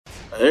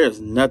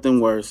There's nothing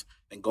worse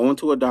than going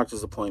to a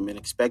doctor's appointment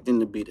expecting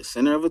to be the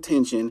center of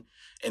attention,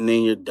 and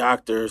then your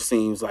doctor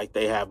seems like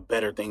they have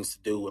better things to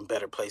do and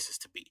better places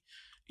to be.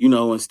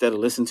 Instead of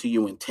listening to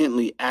you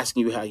intently,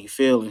 asking you how you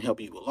feel and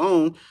help you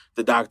along,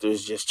 the doctor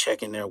is just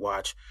checking their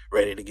watch,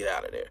 ready to get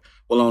out of there.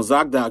 Well, on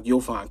ZocDoc, you'll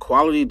find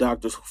quality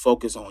doctors who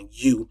focus on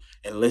you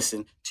and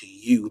listen to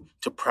you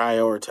to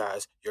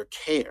prioritize your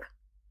care.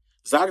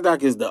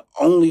 ZocDoc is the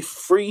only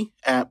free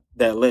app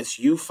that lets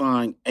you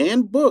find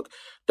and book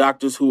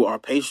doctors who are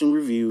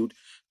patient-reviewed,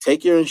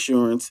 take your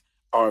insurance,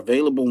 are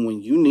available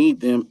when you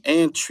need them,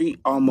 and treat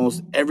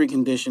almost every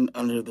condition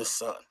under the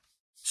sun.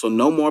 So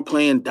no more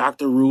playing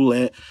doctor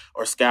roulette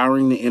or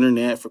scouring the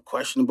internet for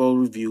questionable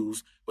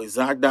reviews. With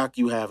ZocDoc,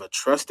 you have a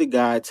trusted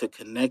guide to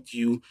connect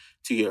you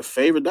to your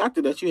favorite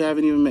doctor that you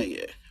haven't even met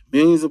yet.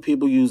 Millions of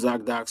people use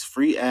ZocDoc's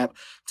free app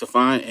to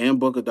find and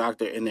book a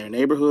doctor in their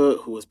neighborhood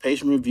who is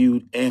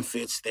patient-reviewed and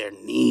fits their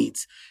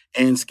needs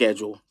and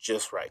schedule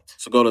just right.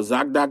 So go to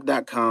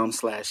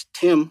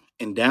ZocDoc.com/Tim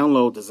and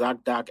download the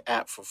ZocDoc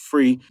app for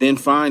free. Then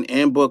find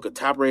and book a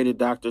top-rated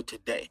doctor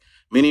today.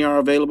 Many are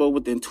available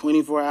within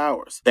 24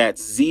 hours.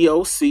 That's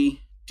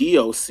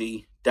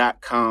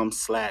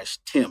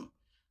ZocDoc.com/Tim.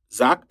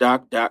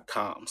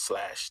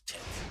 ZocDoc.com/Tim.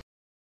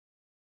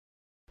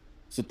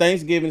 So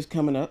Thanksgiving is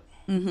coming up.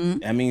 Mm-hmm.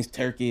 That means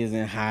turkey is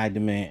in high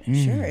demand.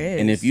 Sure is.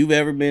 And if you've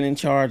ever been in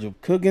charge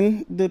of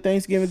cooking the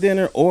Thanksgiving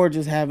dinner or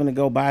just having to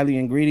go buy the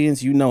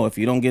ingredients, if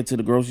you don't get to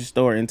the grocery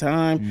store in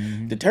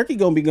time, the turkey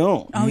gonna be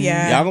gone. Oh,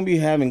 yeah. Y'all gonna be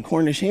having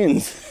Cornish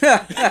hens.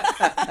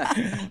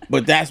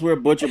 But that's where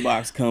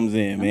ButcherBox comes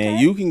in, man.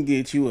 Okay. You can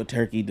get you a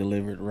turkey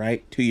delivered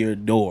right to your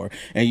door.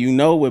 And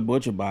with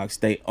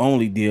ButcherBox, they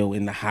only deal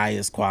in the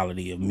highest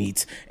quality of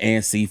meats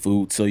and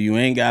seafood, so you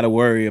ain't gotta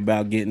worry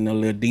about getting a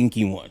little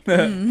dinky one.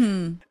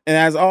 Mm-hmm. And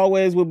as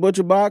always with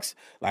ButcherBox,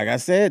 like I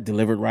said,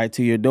 delivered right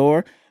to your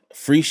door.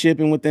 Free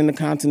shipping within the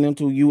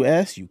continental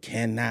U.S. You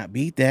cannot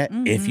beat that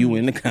if you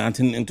in the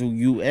continental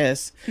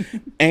U.S.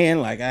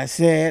 And like I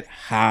said,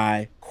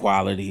 high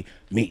quality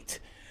meat.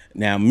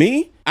 Now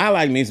I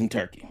like me some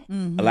turkey.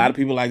 A lot of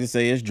people like to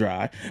say it's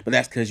dry, but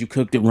that's because you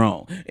cooked it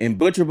wrong. And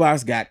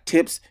ButcherBox got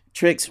tips,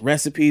 tricks,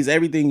 recipes,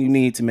 everything you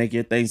need to make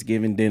your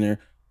Thanksgiving dinner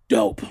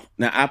dope.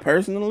 Now I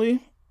personally,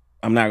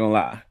 I'm not gonna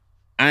lie,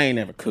 I ain't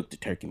never cooked a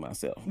turkey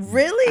myself.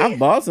 Really? I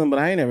bought some, but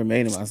I ain't never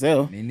made it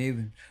myself. Me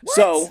neither. What?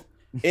 So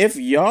if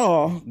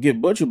y'all get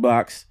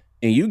ButcherBox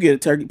and you get a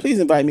turkey, please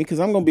invite me because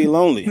I'm going to be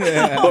lonely.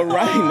 But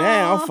right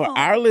now, for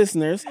our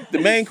listeners, the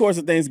main course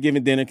of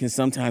Thanksgiving dinner can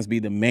sometimes be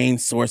the main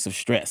source of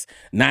stress.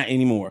 Not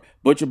anymore.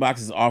 ButcherBox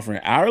is offering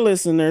our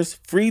listeners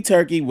free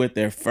turkey with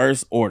their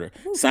first order.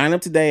 Sign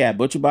up today at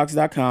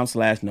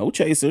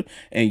butcherbox.com/nochaser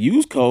and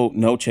use code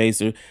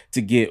NOCHASER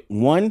to get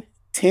one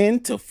 10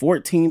 to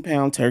 14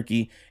 pound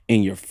turkey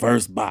in your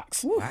first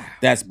box. Wow.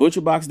 That's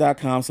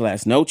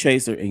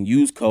butcherbox.com/nochaser and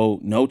use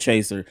code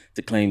NOCHASER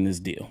to claim this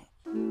deal.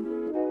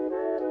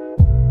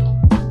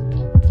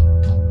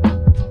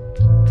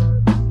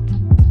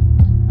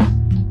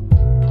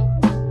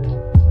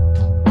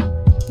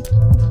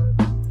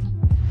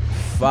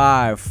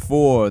 Five,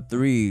 4,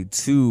 3,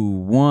 2,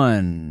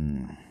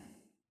 1.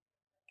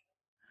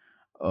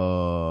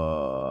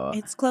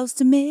 It's close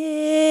to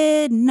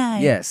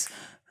midnight. Yes.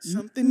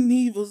 Something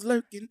evil's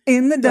lurking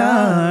In the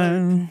dark.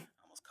 Almost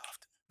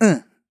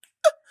coughed.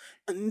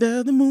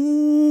 Under the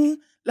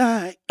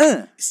moonlight,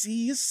 you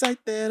see a sight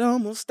that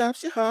almost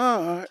stops your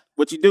heart.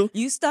 What you do?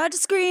 You start to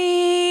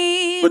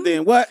scream. But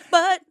then what?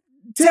 But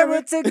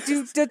Terror took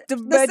you to the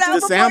bed.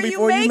 the sound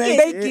before you make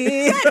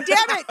it. God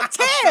damn it,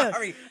 Tim.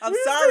 I'm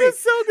sorry.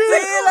 It's so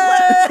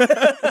good.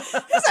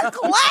 It's a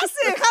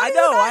classic. How I do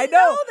know, you not I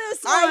know.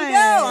 this one? I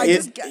know.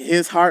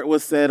 His heart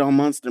was set on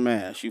Monster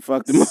Mash. You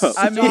fucked him up.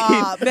 I mean,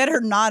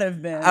 Better not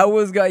have been. I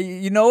was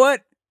going, you know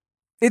what?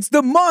 It's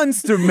the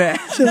Monster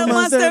Mash. the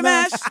Monster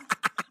Mash.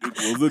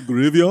 It was a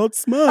graveyard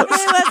smash.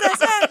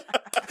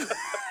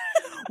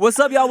 What's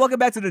up, y'all? Welcome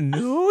back to the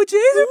No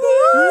Chaser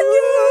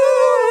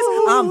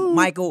Podcast. I'm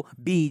Michael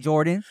B.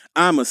 Jordan.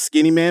 I'm a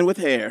skinny man with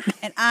hair.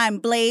 And I'm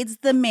Blades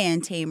the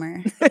Man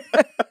Tamer.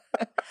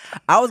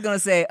 I was going to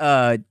say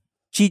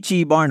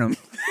Chi-Chi Barnum.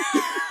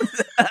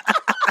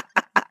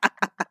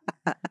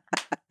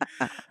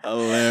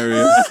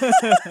 Hilarious.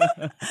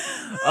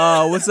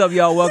 What's up,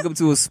 y'all? Welcome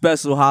to a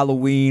special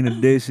Halloween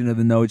edition of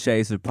the No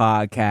Chaser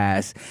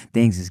Podcast.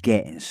 Things is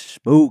getting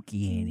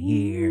spooky in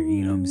here,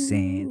 you know what I'm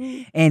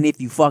saying? And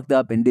if you fucked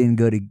up and didn't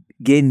get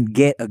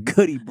a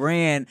Goody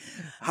brand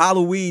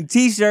Halloween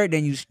t-shirt,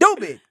 then you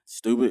stupid.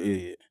 Stupid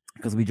idiot.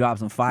 Because we dropped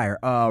some fire.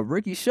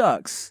 Ricky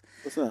Shucks,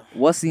 What's up?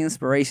 what's the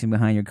inspiration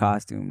behind your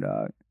costume,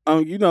 dog?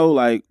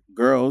 Like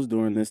girls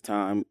during this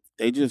time,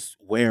 they just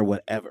wear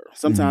whatever.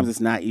 Sometimes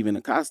it's not even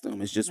a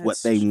costume. It's just what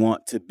they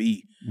want to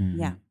be.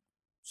 Yeah.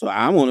 So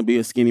I want to be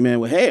a skinny man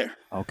with hair.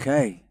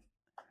 Okay.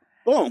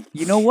 Boom.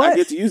 You know what? I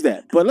get to use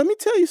that. But let me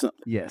tell you something.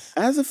 Yes.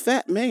 As a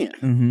fat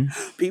man,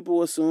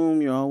 people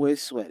assume you're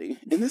always sweaty.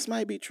 And this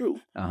might be true.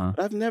 Uh-huh.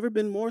 But I've never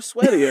been more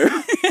sweatier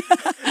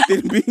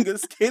than being a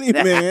skinny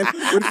man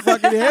with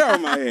fucking hair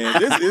on my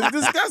head. This is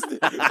disgusting.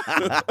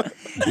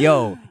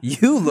 Yo,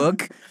 you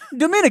look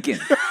Dominican.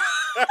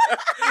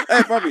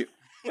 Hey, puppy.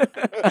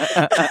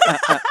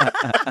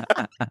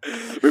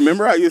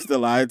 Remember I used to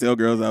lie and tell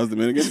girls I was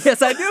Dominican?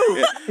 Yes, I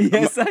do.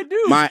 Yes, I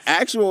do. My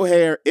actual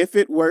hair, if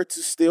it were to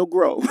still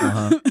grow,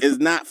 is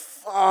not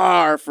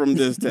far from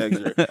this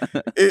texture.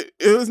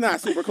 It was not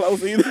super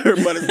close either,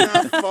 but it's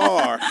not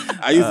far.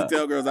 I used to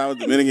tell girls I was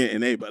Dominican,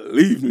 and they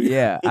believed me.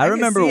 Yeah, I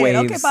remember see it.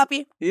 Waves. Okay,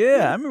 Poppy.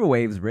 Yeah, I remember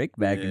Waves Rick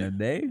back in the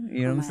day.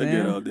 You know what I'm The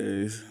saying? good old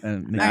days.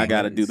 And Now I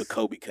got to do the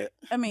Kobe cut.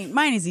 I mean,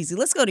 mine is easy.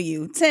 Let's go to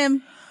you.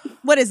 Tim,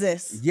 what is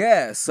this?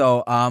 Yeah,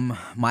 so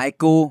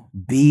Michael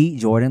B.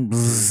 Jordan,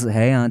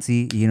 hey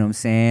auntie, you know what I'm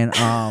saying?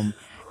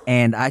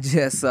 And I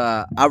just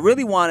I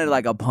really wanted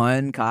like a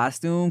pun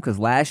costume because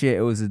last year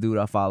it was a dude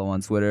I follow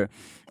on Twitter.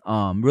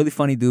 Really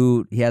funny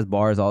dude. He has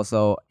bars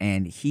also,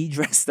 and he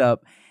dressed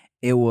up.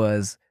 It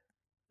was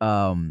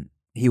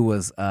he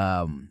was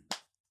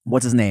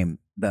what's his name?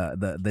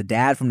 The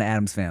dad from the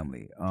Addams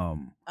Family.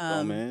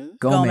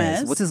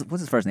 Gomez. What's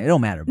his first name? It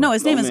don't matter. Bro. No,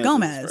 his name is Gomez is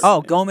Gomez. his Oh,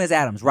 name. Gomez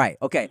Adams, right.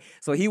 Okay.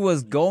 So he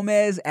was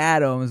Gomez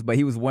Adams, but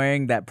he was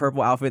wearing that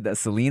purple outfit that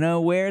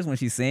Selena wears when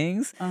she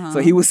sings. So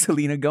he was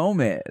Selena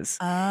Gomez.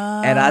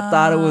 And I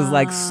thought it was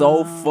like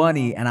so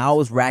funny. And I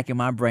was racking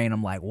my brain.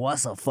 I'm like,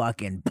 what's a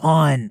fucking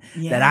pun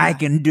that I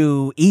can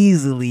do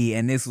easily?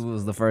 And this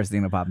was the first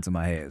thing that popped into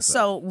my head.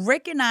 So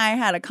Rick and I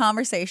had a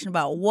conversation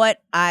about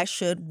what I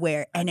should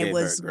wear, and it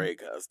was great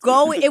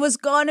costume. it was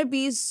gonna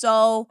be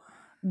so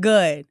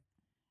good.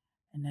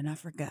 And then I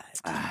forgot.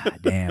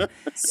 Damn.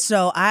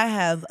 So I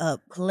have a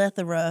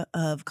plethora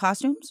of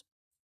costumes.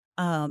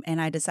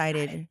 And I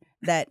decided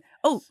that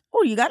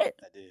you got it?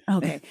 I did.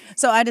 Okay.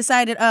 So I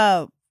decided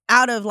out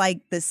of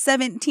like the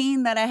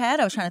 17 that I had,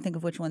 I was trying to think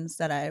of which ones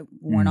that I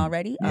worn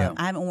already. Yeah.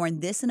 I haven't worn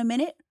this in a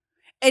minute.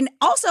 And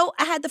also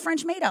I had the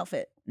French maid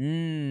outfit.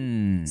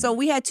 So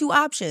we had two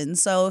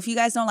options. So if you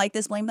guys don't like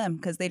this, blame them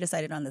because they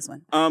decided on this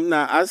one.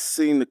 Nah, I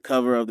seen the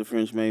cover of the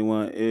French maid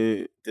one.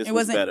 This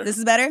was better. This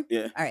is better?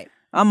 Yeah. All right.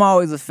 I'm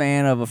always a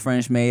fan of a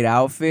French maid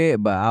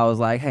outfit, but I was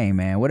like, hey,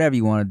 man, whatever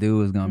you want to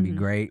do is going to be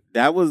great.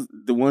 That was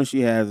the one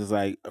she has is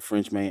like a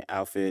French maid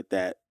outfit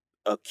that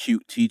a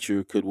cute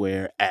teacher could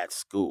wear at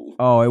school.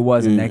 Oh, it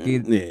wasn't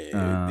naked?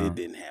 Yeah, it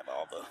didn't have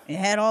all the... It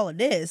had all of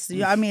this.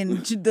 I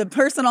mean, the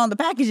person on the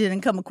package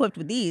didn't come equipped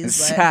with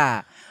these.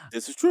 But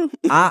This is true.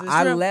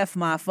 I left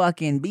my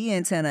fucking B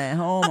antenna at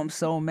home. I'm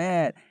so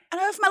mad. and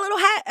I left my little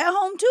hat at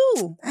home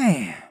too.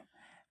 Damn.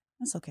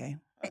 That's okay.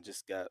 I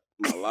just got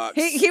my locks.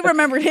 He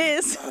remembered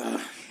his.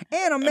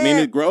 And I'm mad. I mean,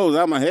 it grows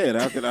out my head.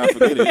 How could I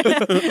forget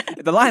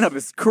it? The lineup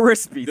is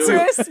crispy, too.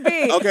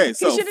 Crispy. Okay,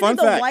 so he should fun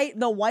have did fact.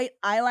 the white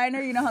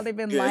eyeliner. You know how they've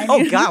been lining.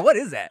 Oh, God, what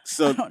is that?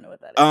 So, I don't know what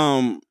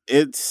that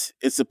is.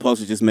 it's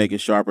supposed to just make it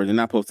sharper. They're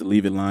not supposed to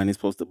leave it lined. It's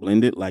supposed to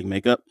blend it like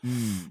makeup,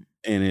 and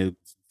it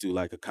do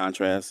like a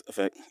contrast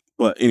effect.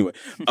 But anyway,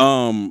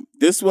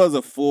 this was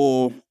a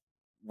full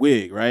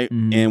wig, right?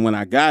 And when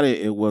I got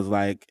it, it was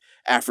like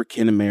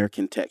African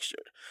American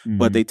textured.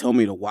 But they told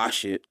me to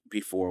wash it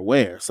before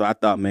wear. So I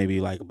thought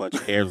maybe like a bunch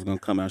of hairs was going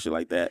to come out, shit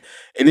like that.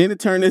 And then it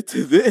turned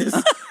into this.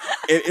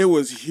 And it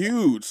was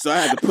huge. So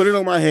I had to put it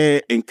on my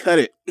head and cut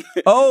it.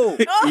 Oh.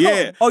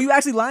 Yeah. Oh, you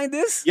actually lined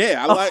this?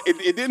 Yeah.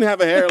 It didn't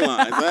have a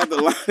hairline. So I had to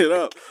line it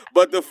up.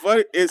 But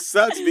it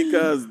sucks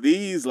because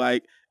these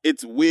like,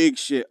 it's wig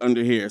shit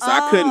under here. So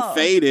I couldn't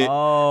fade it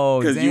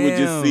because you would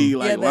just see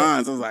like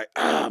lines. I was like,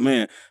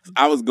 man.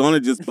 I was going to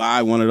just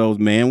buy one of those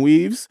man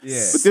weaves.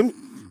 Yeah. But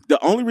the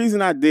only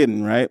reason I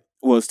didn't, right,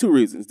 was two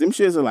reasons. Them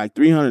shits are like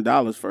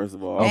 $300, first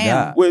of all. Oh,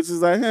 God. Which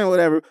is like,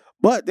 whatever.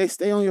 But they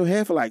stay on your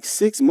head for like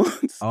 6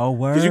 months. Oh,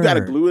 word. Because you got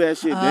to glue that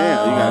shit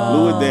down. You got to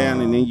glue it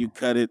down and then you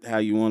cut it how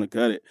you want to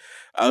cut it.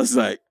 I was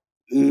like,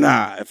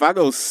 nah, if I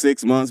go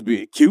 6 months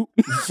being cute,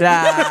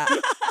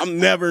 I'm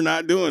never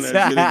not doing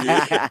that shit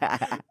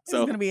again.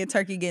 So it's going to be a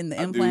turkey getting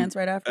the implants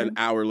right after. An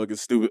hour looking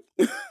stupid.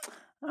 All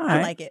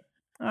right. I like it.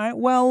 All right.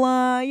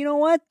 Well, you know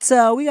what?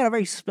 We got a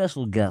very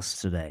special guest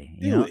today.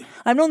 You know,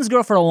 I've known this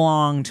girl for a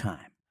long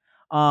time.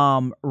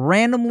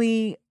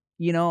 Randomly,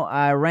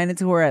 I ran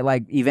into her at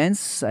like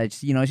events.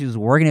 She was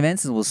working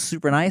events and was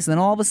super nice. And then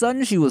all of a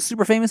sudden, she was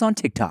super famous on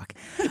TikTok.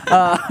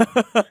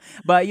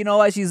 But you know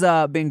what? She's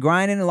been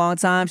grinding a long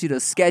time. She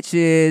does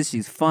sketches.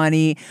 She's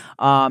funny.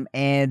 I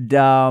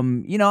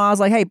was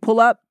like, hey, pull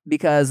up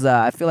because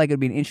I feel like it'd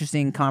be an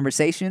interesting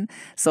conversation.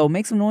 So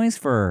make some noise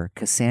for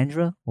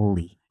Kassandra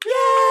Lee.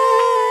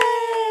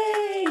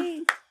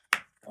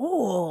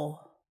 Oh.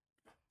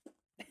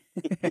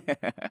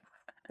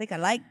 I think I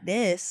like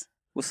this.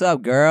 What's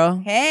up,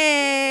 girl?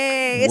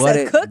 Hey, it's What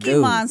a it cookie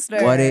do?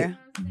 monster. What it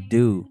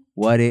do?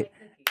 What it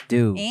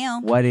do? Ew.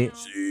 What it?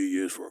 C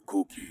is for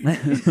cookie. I'm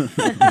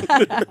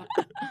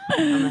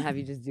gonna have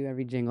you just do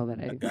every jingle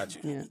that I got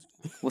you. Yeah.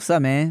 What's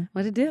up, man?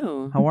 What to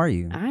do? How are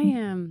you?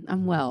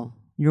 I'm well.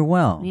 You're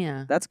well.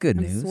 Yeah. That's good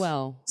I'm news.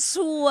 swell.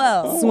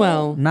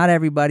 Swell. Not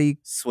everybody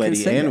Sweaty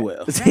can say and that.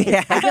 well. I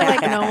feel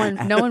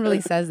like no one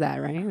really says that,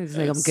 right? It's just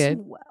like, I'm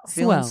good.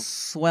 Feeling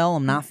swell.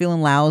 I'm not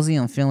feeling lousy.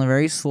 I'm feeling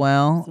very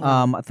swell.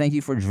 Thank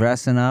you for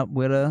dressing up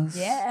with us.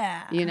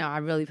 Yeah. You know, I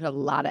really put a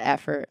lot of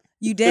effort.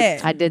 You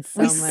did. I did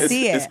so We much.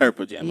 see It's it. her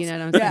pajamas. You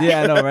know what I'm saying?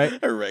 Yeah, I know,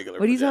 right? Her regular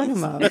What are you talking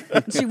pajamas.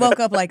 about? She woke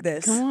up like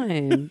this. Come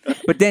on.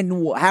 But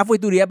then halfway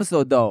through the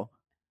episode, though,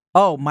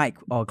 oh, Mike,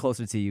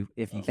 closer to you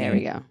if you can. There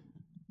we go.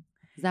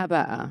 Is that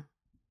better?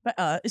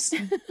 But it's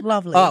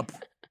lovely. Up.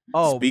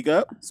 Oh, Speak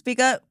up. Speak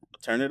up.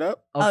 Turn it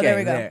up. okay, Oh, there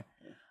we go.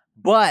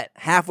 But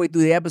halfway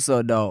through the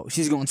episode, though,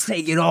 she's gonna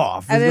take it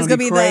off. And It's there's gonna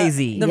be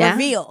crazy. the Yeah?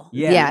 reveal.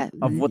 Yeah.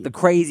 Of what the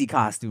crazy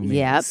costume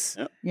Yep. is.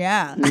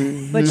 Yeah.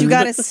 Mhm. But you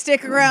got to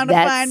stick around to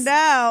That's- find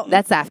out.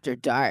 That's after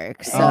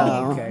dark. So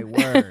Oh, okay,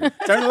 word.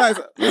 Turn the lights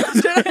up.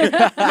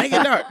 Make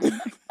it dark.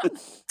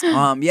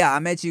 Yeah, I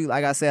met you.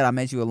 Like I said, I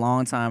met you a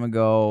long time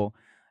ago.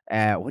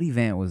 At what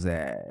event was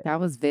that? that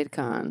was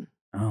VidCon,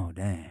 Oh,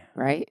 damn.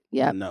 right?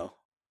 Yep. No.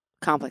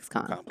 Complex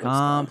Con.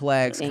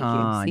 Complex Thank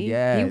Con. you. See?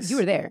 Yes. You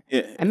were there.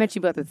 Yeah. I met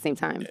you both at the same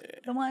time.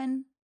 The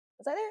one.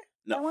 Was I there?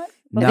 No. That one?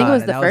 I think it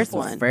was the that first the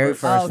one. Very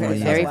first okay, one. so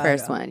yeah. Very while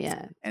first ago. one,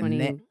 yeah. And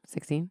then-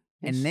 2016.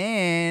 And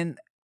then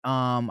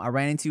I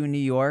ran into you in New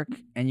York,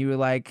 and you were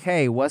like,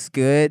 "Hey, what's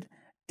good?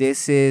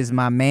 This is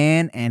my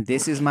man, and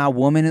this is my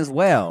woman as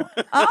well."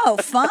 Oh,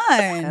 fun.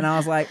 And I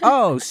was like,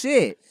 "Oh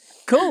shit,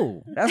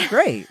 cool, that's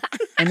great."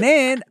 And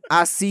then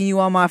I see you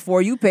on my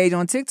For You page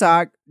on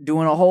TikTok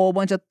doing a whole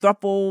bunch of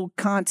throuple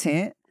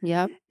content,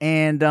 Yep.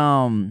 and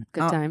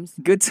Good times.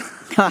 Good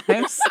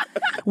times.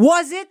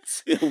 Was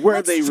it? Were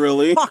Let's they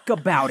really? Talk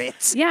about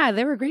it. Yeah,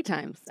 they were great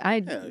times.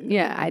 I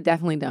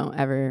definitely don't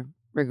ever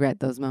regret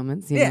those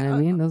moments. You know what I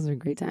mean? Those are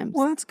great times.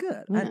 Well, that's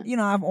good.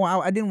 Yeah.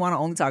 I didn't want to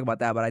only talk about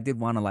that, but I did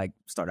want to like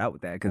start out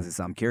with that because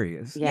I'm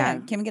curious. yeah. Yeah.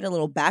 Can we get a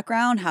little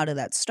background? How did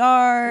that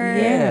start?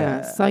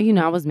 Yeah. So,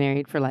 I was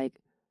married for like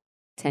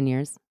 10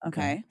 years.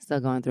 Okay. Still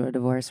going through a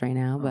divorce right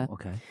now. But Oh,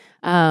 okay.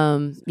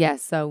 yeah,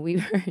 so we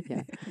were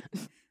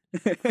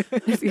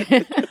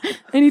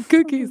I need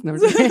cookies. No, I'm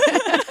just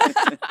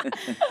kidding.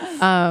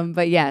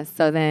 But yeah,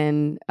 so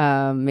then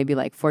maybe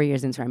like 4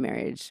 years into our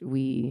marriage,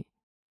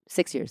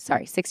 6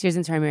 years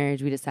into our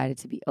marriage, we decided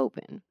to be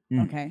open.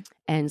 Okay.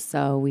 And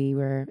so we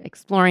were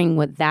exploring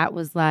what that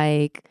was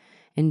like,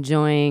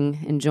 enjoying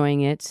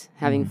it,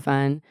 having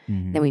fun.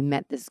 Mhm. Then we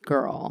met this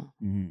girl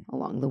Mhm.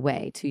 along the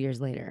way 2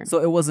 years later. So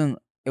it wasn't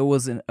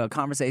a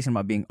conversation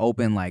about being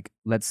open, like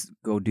let's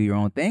go do your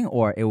own thing,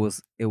 or it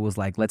was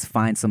like let's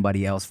find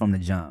somebody else from the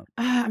jump.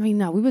 I mean,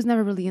 no, we was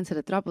never really into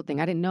the throuple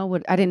thing. I didn't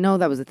know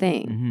that was a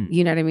thing. Mhm.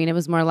 You know what I mean? It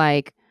was more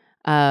like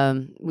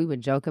we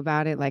would joke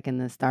about it like in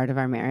the start of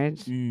our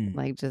marriage,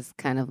 like just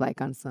kind of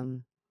like on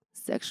some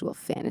sexual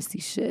fantasy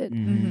shit.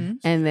 Mm-hmm.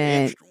 And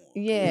then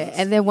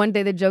and then one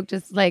day the joke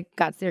just like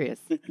got serious.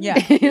 Yeah.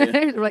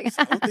 We're like,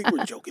 I don't think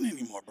we're joking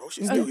anymore, bro.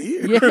 She's still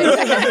here.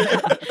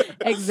 Yeah,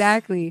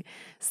 exactly.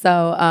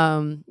 So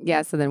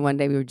so then one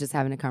day we were just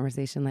having a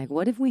conversation like,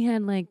 what if we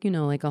had like,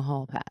 like a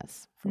hall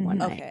pass for one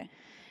night? Okay.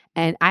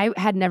 And I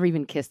had never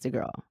even kissed a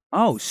girl.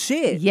 Oh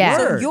shit! Yeah.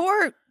 So Word.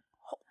 you're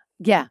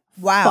Yeah.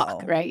 wow.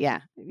 Fuck, right? Yeah.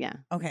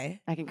 Okay.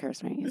 I can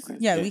curse, right? Of course.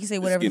 Yeah, we can say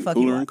It's whatever the getting fuck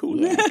cooler you and want.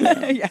 cooler.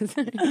 Yes.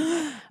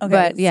 Okay,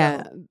 But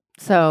yeah.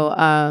 So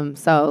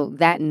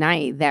that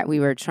night that we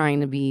were trying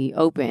to be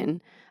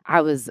open,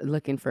 I was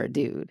looking for a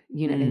dude.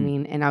 You know what I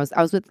mean? And I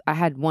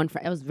had one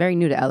friend. I was very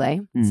new to LA.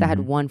 So I had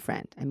one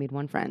friend. I made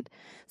one friend.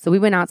 So we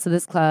went out to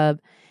this club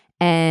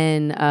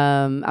and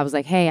I was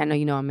like, hey, I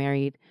know I'm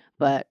married,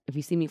 but if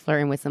you see me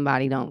flirting with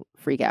somebody, don't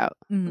freak out.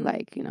 Mhm.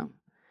 Like,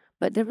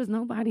 But there was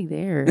nobody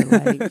there.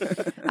 Like,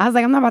 I was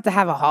like, I'm not about to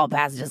have a hall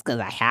pass just because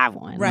I have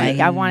one. Right. Like,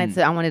 I wanted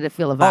to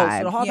feel a Oh, vibe.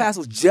 so the hall Yeah. pass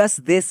was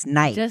just this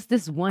night. Just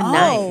this one Oh,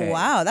 night.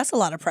 wow. That's a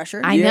lot of pressure.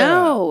 I Yeah.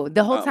 know.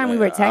 The whole time we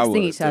were I texting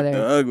would've each took other.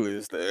 The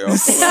ugliest day. I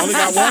only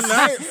got one night.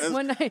 That's-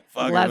 One night.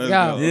 Fuck it, Let's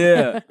go.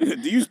 Yeah.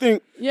 Do you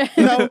stink? Yeah.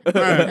 No. All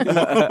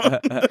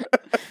right.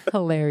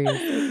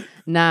 Hilarious.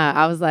 Nah,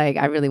 I was like,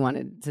 I really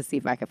wanted to see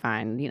if I could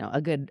find,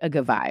 a good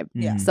vibe.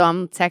 Yeah. So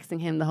I'm texting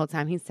him the whole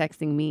time. He's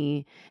texting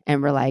me,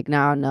 and we're like,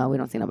 no, we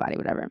don't see nobody,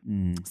 whatever.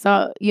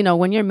 So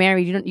when you're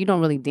married, you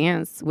don't really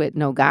dance with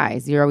no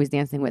guys. You're always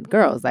dancing with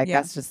girls. Like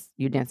that's just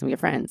you're dancing with your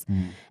friends.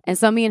 And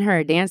so me and her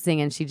are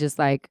dancing, and she just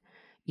like,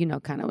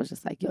 kind of was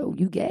just like, yo,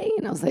 you gay?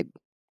 And I was like,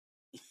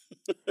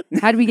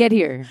 how did we get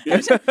here?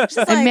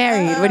 I'm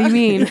married. What do you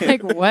mean?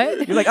 Like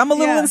what? You're like, I'm a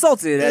little Yeah.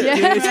 insulted.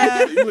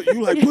 Yeah.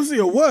 You like pussy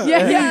or what?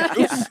 Yeah.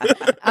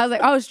 I was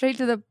like, oh, straight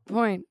to the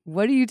point.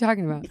 What are you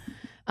talking about?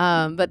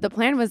 But the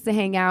plan was to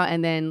hang out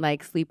and then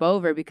like sleep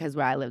over because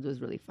where I lived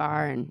was really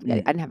far and I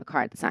didn't have a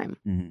car at the time.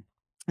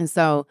 And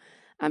so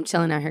I'm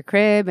chilling at her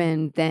crib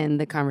and then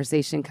the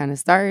conversation kind of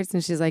starts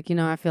and she's like,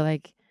 I feel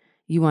like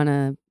you want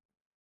to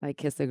like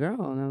kiss a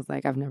girl. And I was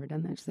like, I've never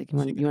done that. She's like, you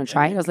want to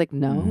try it? I was like,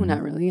 no,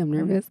 not really. I'm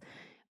nervous.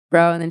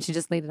 Bro. And then she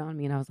just laid it on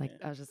me and I was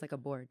just like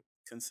aboard.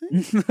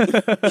 Consent. She's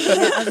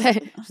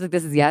like,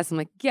 this is yes. I'm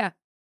like, yeah.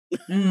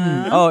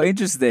 Oh,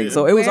 interesting.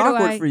 So it was Where do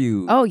awkward I- for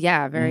you. Oh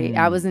yeah, very.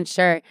 I wasn't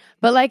sure,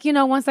 but like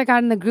once I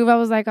got in the groove, I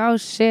was like, oh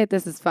shit,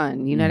 this is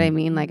fun. You know what I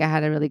mean? Like I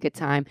had a really good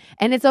time,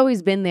 and it's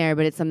always been there,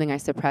 but it's something I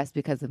suppressed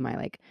because of my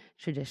like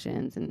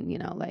traditions, and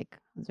like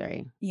I was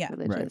very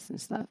religious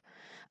and stuff.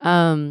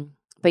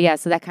 But yeah,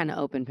 so that kind of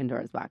opened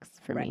Pandora's box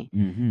for me.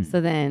 Mm-hmm.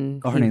 So then,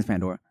 her name's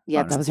Pandora.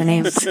 Yeah, that was her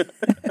name.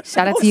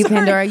 Shout out to you,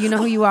 Pandora. You know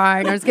who you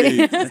are. No, just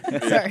kidding.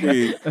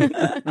 Sorry.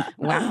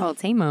 Wow,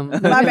 tame 'em.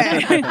 My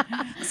bad.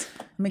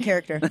 I'm a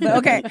character. But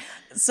okay.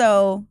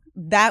 So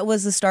that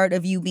was the start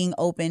of you being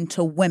open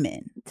to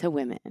women. To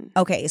women.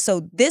 Okay.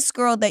 So this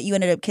girl that you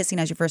ended up kissing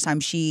as your first time,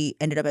 she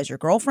ended up as your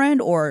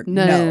girlfriend or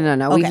No.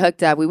 Okay. We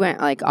hooked up. We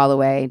went like all the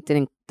way.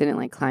 Didn't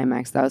like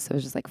climax though, so it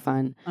was just like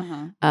fun.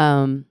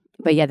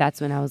 But yeah, that's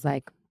when I was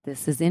like,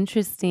 this is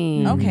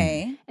interesting.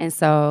 Okay. And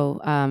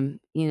so,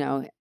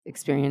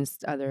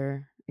 experienced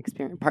other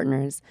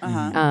partners.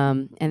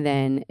 And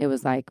then it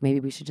was like, maybe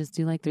we should just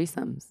do like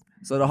threesomes.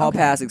 So the hall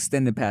pass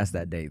extended past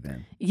that day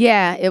then.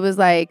 Yeah, it was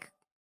like,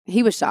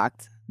 he was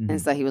shocked.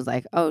 And so he was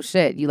like, oh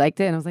shit, you liked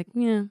it? And I was like,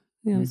 yeah,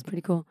 it was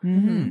pretty cool.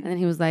 And then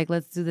he was like,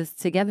 let's do this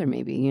together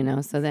maybe,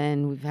 So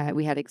then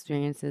we had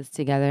experiences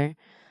together.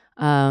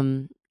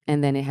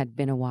 And then it had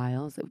been a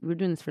while. So we were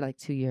doing this for like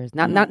 2 years.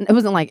 Not it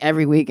wasn't like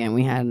every weekend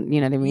we had,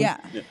 you know what I mean?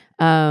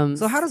 Yeah.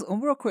 So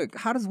real quick,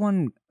 how does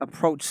one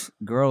approach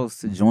girls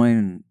to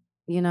join?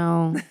 Be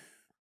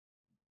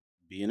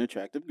an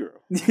attractive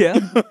girl. Yeah.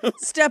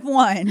 Step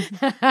one.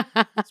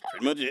 That's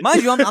pretty much it.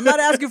 Mind you, I'm not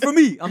asking for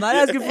me. I'm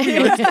just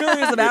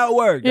curious of how it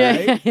worked.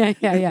 Right?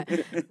 Yeah.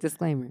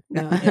 Disclaimer.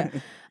 No.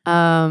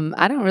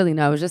 I don't really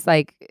know. It was just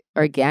like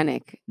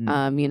organic.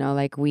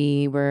 Like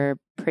we were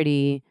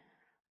pretty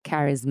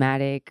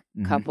charismatic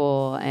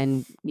couple,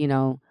 and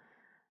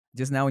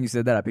just now when you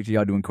said that, I picture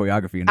y'all doing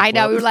choreography. I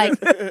know, we were like,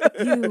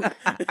 you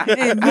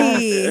and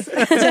me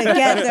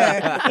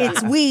together.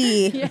 It's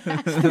we.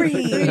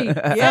 Three.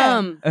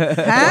 Yeah.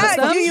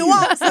 Do you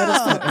want some?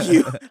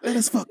 Let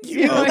us fuck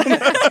you.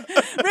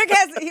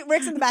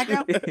 Rick's in the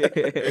background.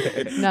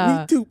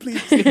 No. Me too,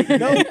 please.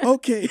 No,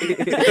 okay.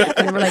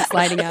 And we're like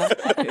sliding out.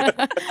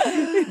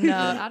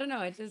 No, I don't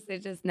know. It just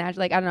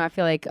naturally. Like I don't know. I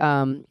feel like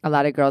a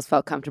lot of girls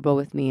felt comfortable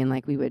with me, and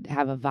like we would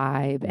have a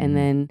vibe, and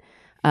then.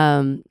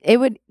 It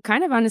would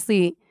kind of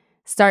honestly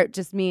start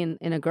just me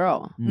and a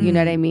girl. You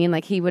know what I mean?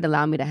 Like he would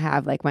allow me to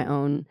have like my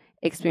own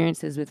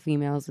experiences with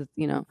females,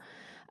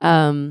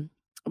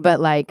 but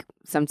like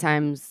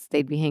sometimes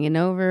they'd be hanging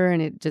over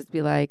and it'd just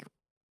be like,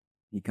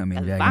 you come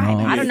in,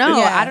 I don't know.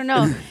 Yeah. I don't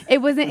know.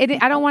 It wasn't.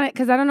 I don't want it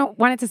because I don't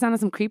want it to sound like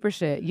some creeper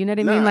shit. You know what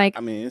I mean? Like,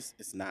 I mean,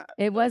 it's not.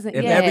 It wasn't.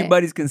 If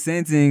everybody's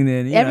consenting,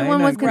 then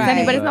everyone was consenting.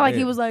 Right. But it's not like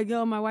he was like,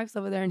 "Yo, my wife's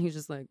over there," and he's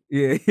just like,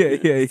 yeah.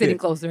 sitting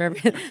closer.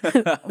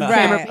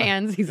 Camera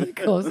pans. He's like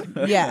closer.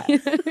 Yeah.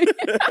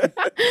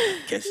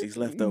 Catch these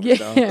leftovers,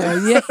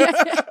 Yeah.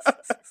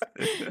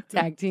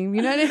 Tag team.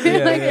 You know what I mean?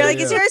 Yeah, Like, You're like,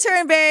 it's your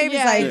turn, babe.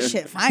 Yeah. It's like,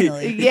 shit,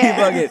 finally.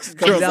 Yeah.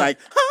 Girl's like,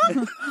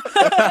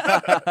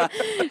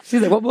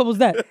 She's like, what was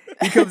that?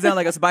 He comes down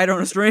like a spider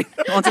on a string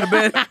onto the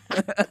bed.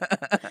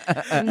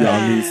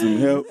 y'all need some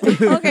help.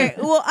 Okay,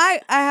 well, I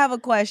have a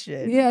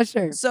question. Yeah,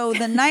 sure. So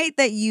the night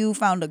that you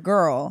found a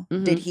girl,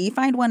 did he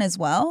find one as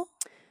well?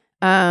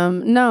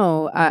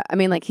 No. I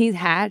mean, like he's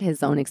had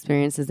his own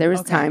experiences. There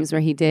was times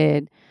where he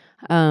did,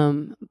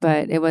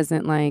 but it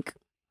wasn't like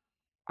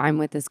I'm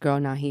with this girl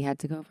now. He had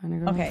to go find a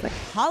girl. Okay,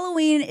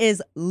 Halloween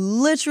is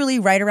literally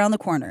right around the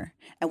corner,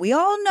 and we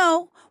all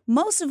know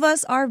most of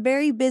us are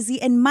very busy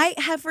and might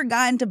have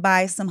forgotten to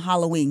buy some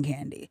Halloween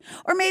candy,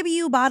 or maybe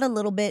you bought a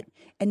little bit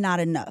and not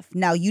enough.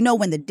 Now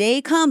when the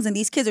day comes and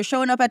these kids are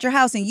showing up at your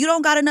house and you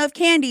don't got enough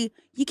candy,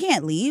 you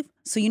can't leave.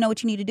 So you know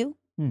what you need to do?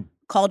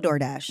 Call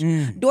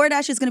DoorDash.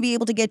 DoorDash is going to be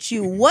able to get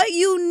you what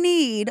you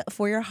need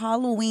for your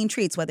Halloween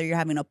treats, whether you're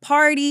having a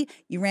party,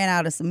 you ran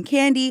out of some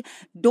candy.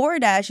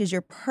 DoorDash is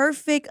your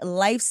perfect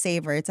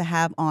lifesaver to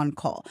have on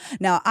call.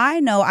 Now, I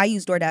know I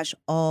use DoorDash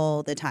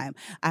all the time.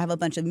 I have a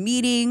bunch of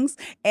meetings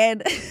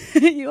and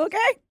you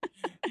okay?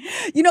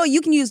 You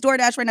can use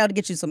DoorDash right now to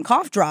get you some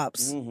cough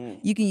drops.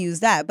 You can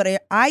use that.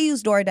 But I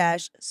use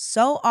DoorDash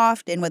so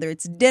often, whether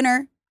it's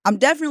dinner, I'm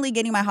definitely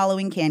getting my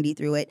Halloween candy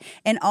through it.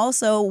 And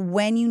also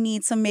when you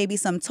need maybe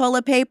some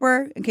toilet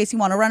paper in case you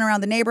want to run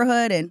around the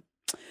neighborhood and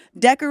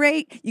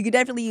decorate, you could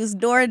definitely use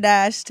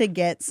DoorDash to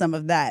get some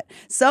of that.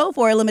 So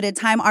for a limited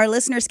time, our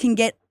listeners can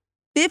get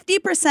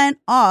 50%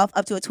 off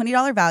up to a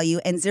 $20 value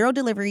and 0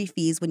 delivery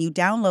fees when you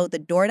download the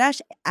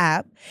DoorDash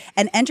app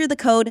and enter the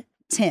code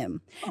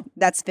Tim.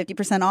 That's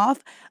 50%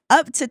 off,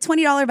 up to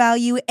 $20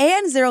 value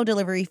and 0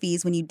 delivery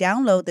fees when you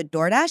download the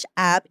DoorDash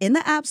app in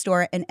the App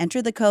Store and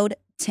enter the code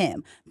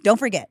Tim. Don't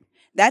forget,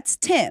 that's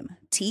Tim,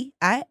 Tim,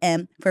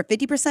 for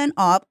 50%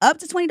 off, up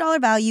to $20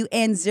 value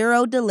and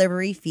 0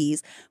 delivery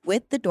fees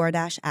with the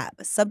DoorDash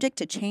app. Subject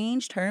to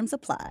change, terms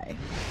apply.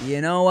 You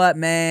know what,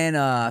 man?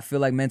 I feel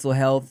like mental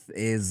health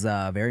is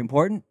very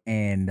important,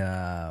 and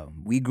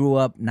we grew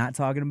up not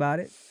talking about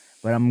it.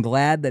 But I'm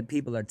glad that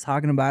people are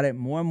talking about it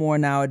more and more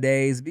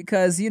nowadays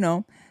because,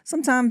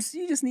 sometimes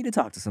you just need to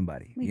talk to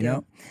somebody, you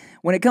know?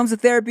 When it comes to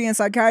therapy and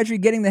psychiatry,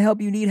 getting the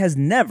help you need has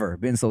never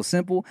been so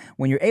simple.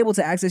 When you're able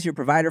to access your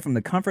provider from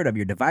the comfort of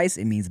your device,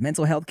 it means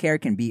mental health care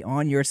can be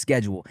on your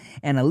schedule.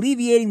 And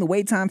alleviating the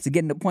wait times to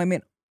get an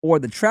appointment or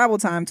the travel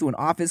time to an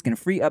office can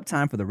free up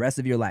time for the rest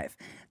of your life.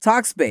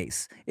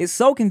 Talkspace is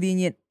so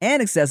convenient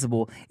and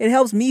accessible, it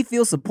helps me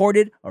feel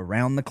supported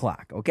around the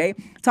clock, okay?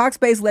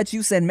 Talkspace lets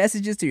you send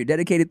messages to your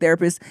dedicated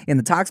therapist in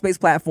the Talkspace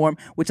platform,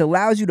 which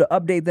allows you to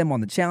update them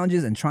on the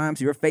challenges and triumphs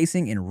you're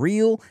facing in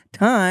real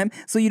time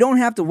so you don't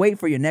have to wait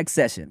for your next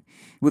session.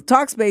 With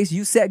Talkspace,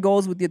 you set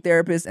goals with your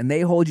therapist and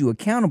they hold you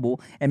accountable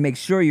and make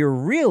sure you're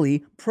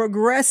really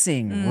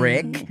progressing,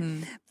 Rick.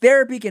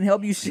 Therapy can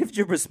help you shift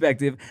your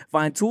perspective,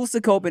 find tools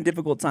to cope in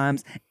difficult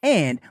times,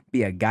 and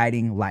be a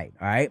guiding light,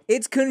 all right?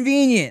 It's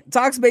convenient.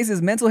 Talkspace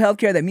is mental health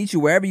care that meets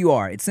you wherever you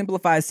are. It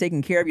simplifies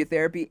taking care of your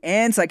therapy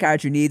and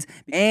psychiatry needs,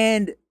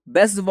 and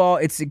best of all,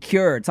 it's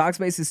secure.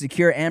 Talkspace is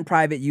secure and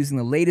private using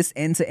the latest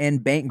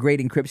end-to-end bank-grade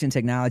encryption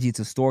technology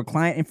to store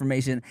client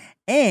information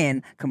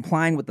and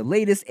complying with the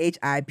latest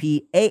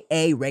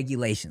HIPAA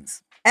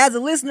regulations. As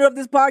a listener of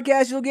this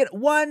podcast, you'll get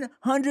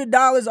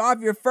 $100 off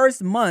your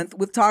first month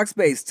with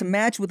Talkspace. To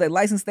match with a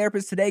licensed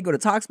therapist today, go to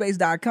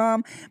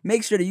Talkspace.com.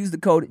 Make sure to use the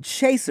code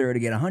CHASER to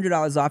get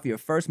 $100 off your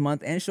first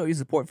month and show your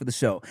support for the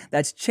show.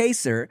 That's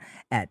CHASER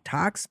at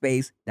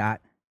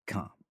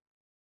Talkspace.com.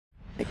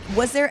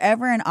 Was there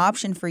ever an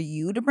option for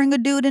you to bring a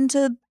dude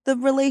into the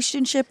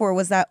relationship, or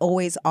was that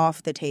always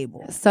off the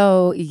table?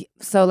 So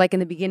like in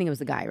the beginning, it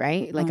was a guy,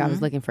 right? Like I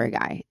was looking for a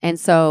guy. And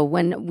so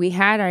when we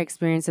had our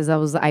experiences,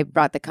 I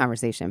brought the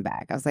conversation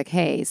back. I was like,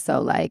 hey,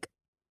 so like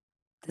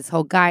this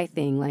whole guy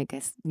thing, like,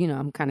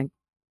 I'm kind of,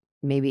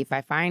 maybe if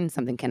I find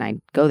something, can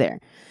I go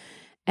there?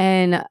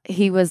 And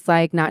he was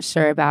like, not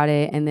sure about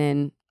it. And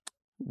then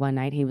one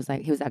night he was out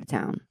of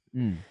town.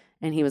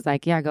 And he was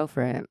like, yeah, go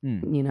for it.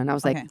 And I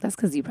was like, that's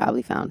because you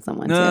probably found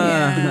someone too. You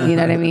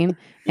know what I mean?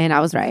 And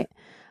I was right.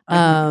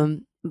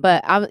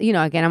 But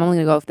again, I'm only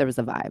gonna go if there was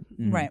a vibe.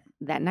 Right.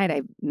 That night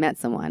I met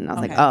someone and I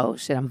was like, oh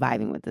shit, I'm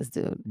vibing with this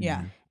dude.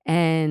 Yeah.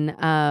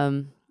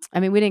 And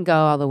we didn't go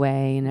all the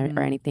way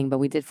or anything, but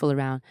we did fool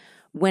around.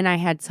 When I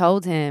had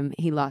told him,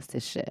 he lost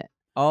his shit.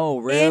 Oh,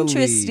 really?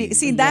 Interesting.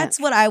 See, that's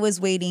what I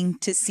was waiting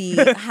to see.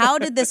 How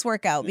did this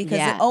work out? Because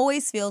it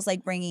always feels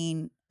like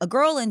bringing a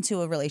girl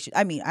into a relationship.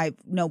 I mean, I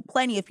know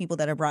plenty of people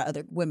that have brought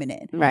other women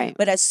in. Right.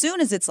 But as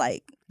soon as it's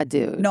like a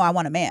dude, no, I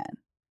want a man,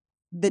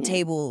 the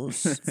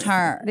tables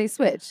turn. They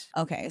switch.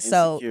 Okay.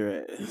 So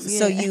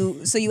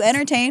you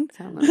entertained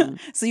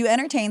so you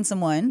entertained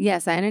someone.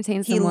 Yes, I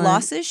entertained someone. He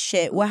lost his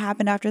shit. What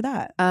happened after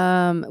that?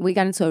 We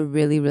got into a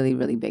really, really,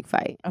 really big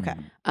fight. Okay.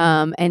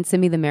 And to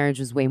me the marriage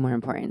was way more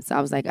important. So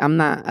I was like, I'm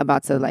not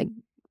about to like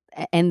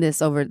end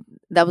this over.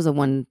 That was a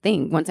one-time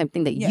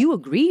thing that you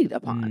agreed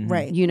upon.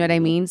 Right. You know what I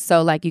mean?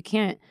 So like you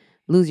can't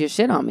lose your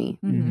shit on me.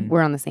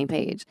 We're on the same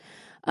page.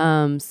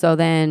 So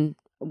then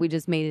we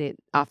just made it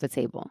off the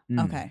table.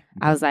 Okay.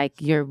 I was like,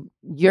 you're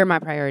my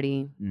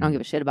priority. I don't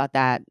give a shit about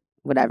that.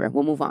 Whatever.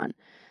 We'll move on.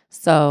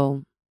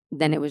 So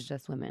then it was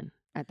just women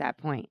at that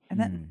point.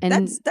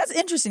 And that's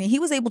interesting. He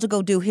was able to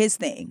go do his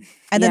thing.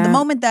 And then the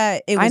moment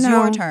that it was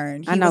your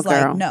turn, he was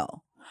like, no.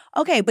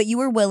 Okay, but you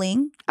were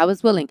willing. I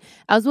was willing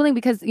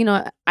because,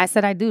 I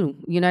said I do.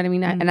 You know what I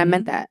mean? And I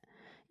meant that.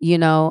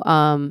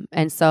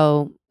 And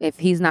so if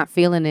he's not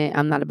feeling it,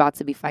 I'm not about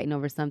to be fighting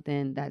over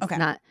something that's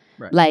not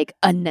like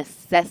a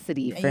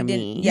necessity for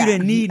me. You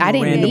didn't need I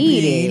didn't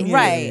need it.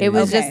 Right. It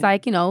was just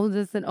like,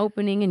 this is an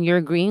opening and you're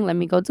agreeing. Let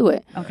me go do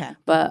it. Okay.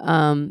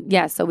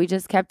 But so we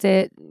just kept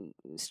it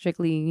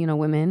strictly,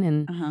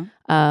 women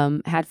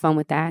and had fun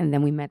with that. And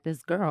then we met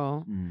this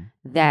girl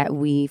that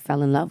we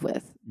fell in love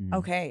with.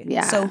 Okay.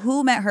 Yeah. So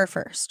who met her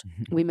first?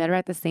 We met her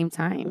at the same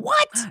time.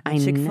 What?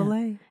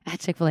 Chick-fil-A? At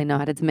Chick-fil-A, no,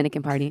 at a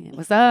Dominican party.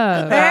 What's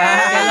up?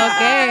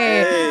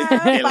 Hey,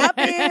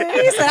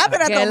 Papi. He said, I've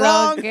been at the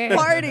wrong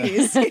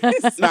parties.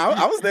 No,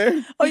 I was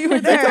there. Oh, you were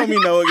They there? told me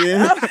no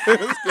again. It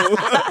was cool.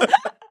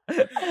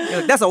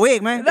 That's a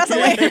wig, man. That's a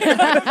wig.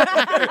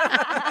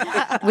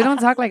 We don't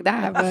talk like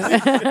that, but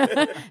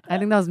I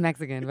think that was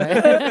Mexican. But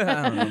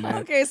I don't know, man.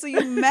 Okay, so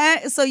you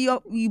met. So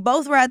you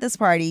both were at this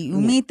party. You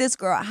meet this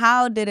girl.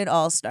 How did it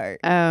all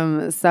start?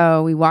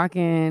 So we walk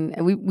in.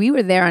 We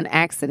were there on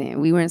accident.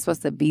 We weren't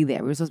supposed to be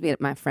there. We were supposed to be at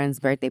my friend's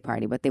birthday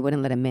party, but they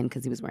wouldn't let him in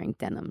because he was wearing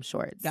denim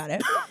shorts. Got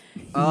it.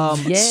 Yeah.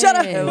 Shut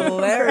up.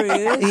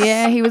 Hilarious.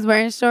 Yeah, he was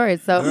wearing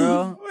shorts. So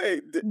Girl.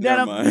 Wait,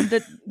 never mind.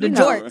 The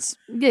jorts.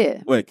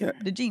 yeah, Wait,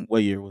 The jeans.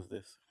 what year was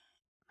this?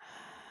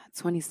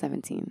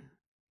 2017.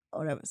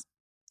 Oh, that was.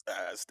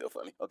 It's still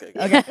funny. Okay.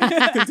 Okay.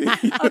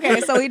 Continue.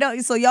 Okay,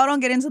 so y'all don't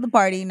get into the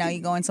party. Now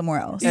you're going somewhere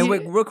else. And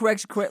real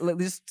correction,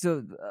 just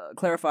to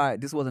clarify,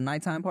 this was a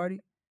nighttime party?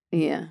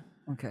 Yeah.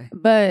 Okay.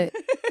 But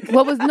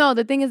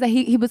the thing is that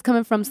he was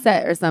coming from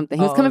set or something.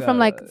 He was coming from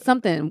like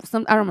something, I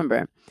don't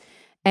remember.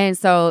 And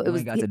so it You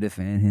was. ain't got to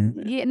defend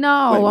him. Yeah,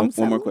 no. Wait,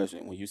 one more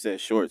question. When you said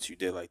shorts, you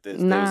did like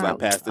this. They was like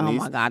past the Oh knees.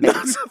 my God.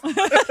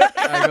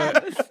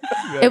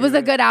 It was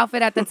a good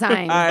outfit at the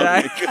time.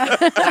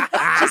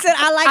 She said,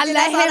 "I like." I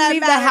let him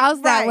leave the house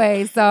that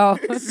way. So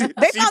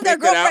they found their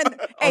girlfriend.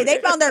 Hey, they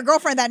found their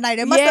girlfriend that night.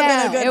 It must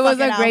have been a good. It was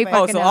a great.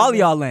 outfit. Oh, so all of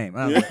y'all lame.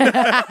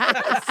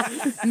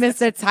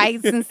 Mr.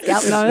 Tights and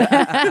stuff.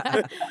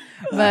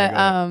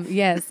 But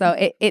yeah, so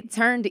it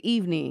turned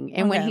evening,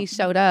 and when he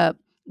showed up,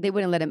 they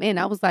wouldn't let him in.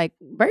 I was like,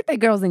 birthday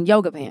girl's in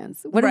yoga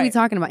pants. What are we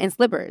talking about? In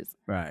slippers.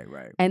 Right.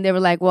 And they were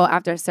like, well,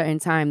 after a certain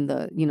time,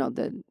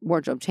 the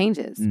wardrobe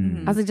changes.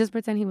 I was like, just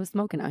pretend he was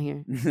smoking out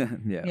here.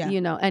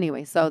 Yeah.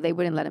 Anyway, so they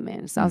wouldn't let him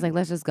in. So I was like,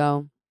 let's just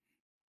go.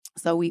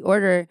 So we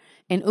order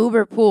an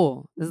Uber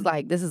pool.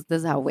 This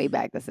is how way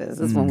back this is.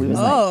 This is when we was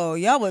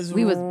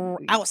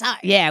outside.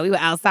 Yeah, we were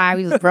outside.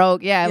 We was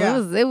broke. Yeah,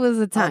 it was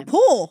a time. A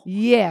pool.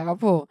 Yeah, a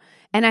pool.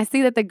 And I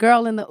see that the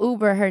girl in the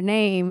Uber, her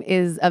name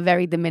is a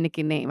very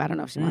Dominican name. I don't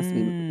know if she wants to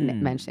be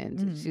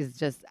mentioned.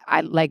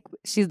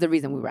 She's the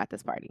reason we were at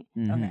this party.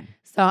 Okay.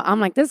 So I'm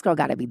like, this girl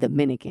got to be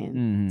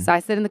Dominican. So I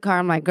sit in the car.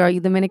 I'm like, girl, you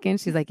Dominican?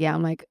 She's like, yeah.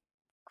 I'm like,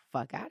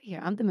 fuck out of here.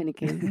 I'm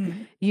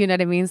Dominican. You know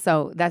what I mean?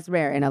 So that's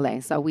rare in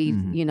LA. So we,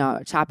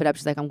 chop it up.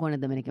 She's like, I'm going to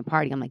a Dominican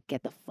party. I'm like,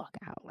 get the fuck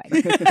out. Like,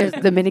 there's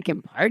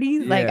Dominican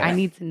parties? Like, I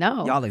need to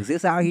know. Y'all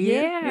exist out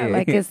here? Yeah.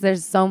 Like,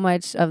 there's so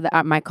much of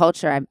my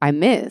culture I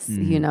miss,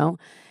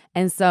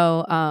 And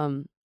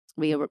so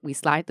we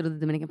slide through the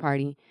Dominican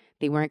party.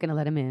 They weren't going to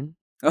let him in.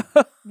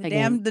 The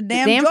damn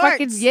shorts.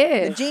 Fucking,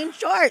 the jean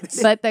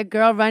shorts. But the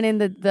girl running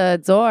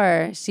the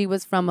door, she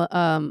was from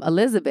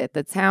Elizabeth,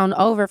 the town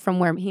over from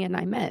where he and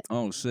I met.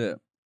 Oh shit.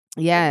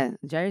 Yeah,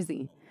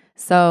 Jersey.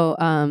 So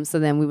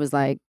then she was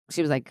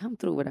like, come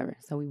through, whatever.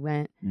 So we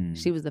went.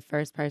 She was the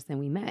first person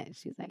we met.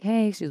 She was like,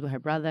 hey, she was with her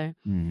brother.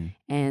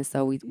 And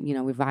so we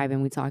we're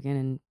vibing, we talking,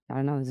 and I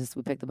don't know,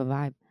 we picked up a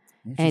vibe.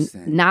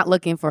 And not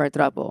looking for a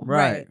throuple.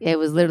 Right. It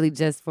was literally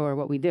just for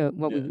what we do,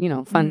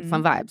 fun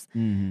vibes.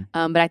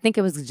 But I think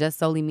it was just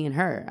solely me and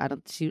her. I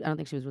don't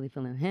think she was really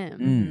feeling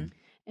him.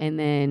 And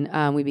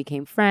then we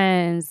became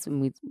friends and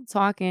we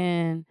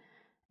talking.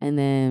 And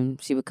then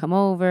she would come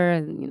over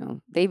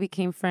and, they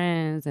became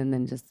friends. And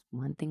then just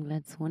one thing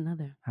led to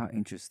another. How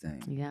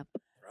interesting. Yep.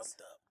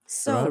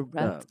 So,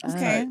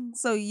 okay.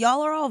 So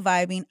y'all are all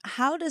vibing.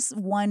 How does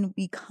one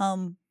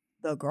become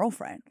the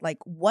girlfriend? Like,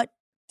 what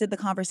did the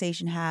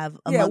conversation have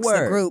amongst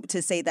the group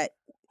to say that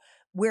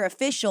we're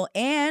official?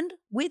 And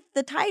with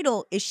the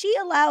title, is she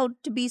allowed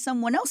to be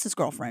someone else's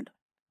girlfriend?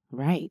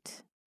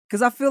 Right.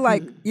 Because I feel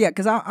like,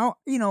 because I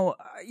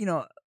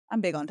I'm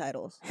big on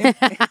titles.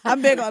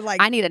 I'm big on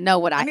I need to know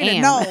what I am. need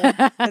to know.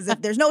 Because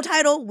if there's no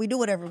title, we do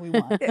whatever we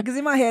want. Because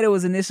in my head, it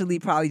was initially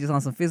probably just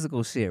on some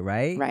physical shit,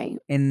 right? Right.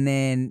 And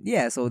then,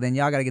 so then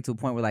y'all got to get to a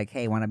point where like,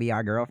 hey, want to be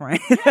our girlfriend?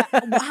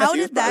 How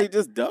did that?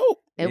 Just dope.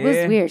 It was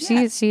weird.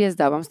 She is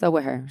dope. I'm still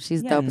with her.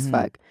 She's dope as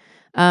fuck.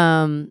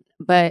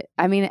 But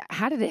I mean,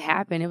 how did it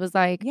happen? It was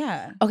like,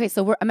 okay,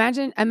 so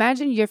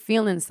imagine you're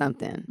feeling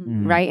something,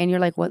 right? And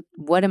you're like,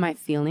 what am I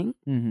feeling?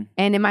 And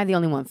am I the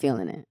only one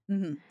feeling it?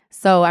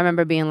 So I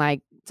remember being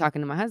like,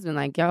 talking to my husband,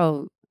 like,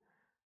 yo,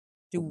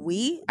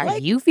 are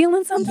you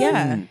feeling something?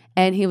 Yeah.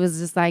 And he was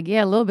just like,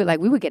 yeah, a little bit. Like,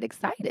 we would get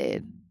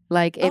excited.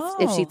 Like, if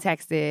she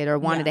texted or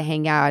wanted to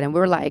hang out, and we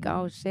were like,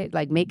 oh, shit,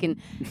 like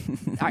making,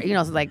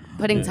 so like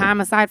putting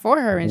time aside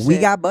for her and shit. We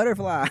got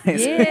butterflies.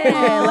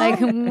 Yeah, like,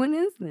 what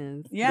is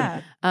this?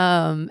 Yeah.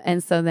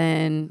 And so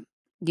then,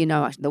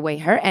 the way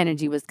her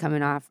energy was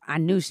coming off, I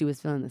knew she was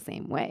feeling the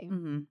same way.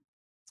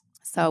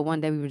 So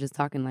one day we were just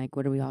talking, like,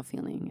 what are we all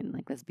feeling? And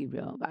like, let's be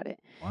real about it.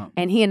 Wow.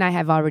 And he and I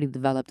have already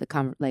developed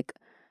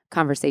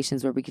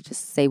conversations where we could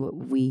just say what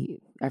we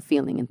are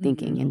feeling and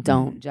thinking and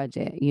don't judge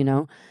it,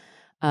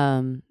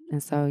 And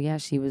so,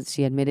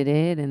 she admitted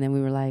it. And then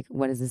we were like,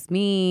 what does this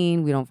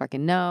mean? We don't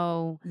fucking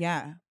know.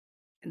 Yeah.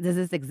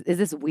 Is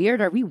this weird?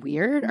 Are we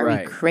weird? Are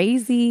we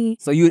crazy?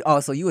 So you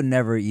would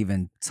never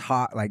even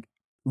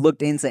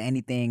looked into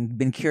anything,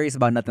 been curious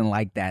about nothing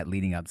like that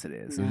leading up to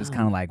this. No. It was just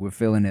kind of like, we're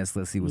feeling this,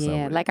 let's see what's up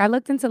with like it. I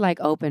looked into like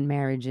open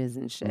marriages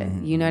and shit.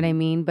 You know what I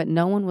mean? But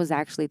no one was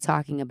actually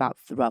talking about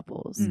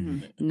throuples.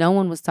 No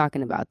one was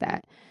talking about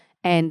that.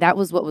 And that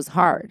was what was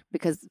hard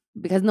because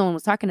no one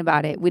was talking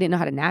about it. We didn't know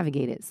how to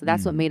navigate it. So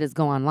that's what made us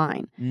go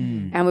online.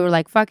 And we were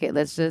like, fuck it.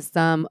 Let's just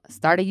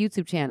start a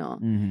YouTube channel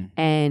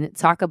and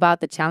talk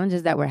about the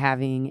challenges that we're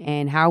having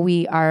and how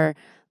we are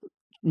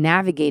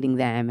navigating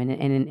them.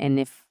 And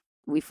if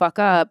we fuck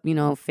up,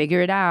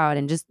 figure it out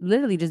and just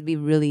literally just be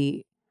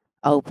really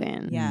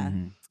open. Yeah.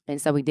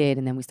 And so we did.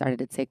 And then we started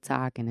a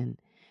TikTok and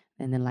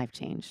then life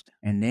changed.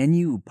 And then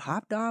you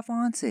popped off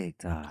on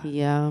TikTok.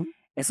 Yeah.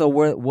 And so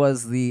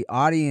was the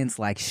audience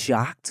like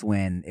shocked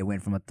when it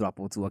went from a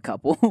throuple to a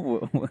couple?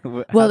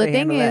 Well, the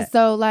thing is,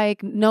 so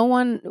like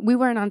we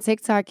weren't on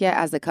TikTok yet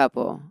as a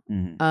couple.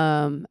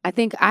 I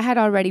think I had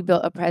already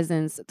built a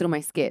presence through my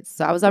skits.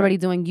 So I was already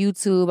doing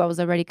YouTube. I was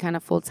already kind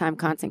of full-time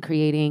content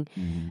creating.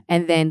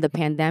 And then the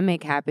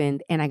pandemic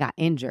happened and I got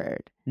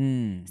injured.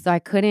 So I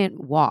couldn't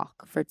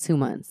walk for 2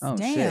 months. Oh,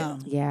 Damn.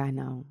 Yeah, I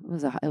know.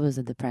 It was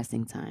a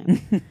depressing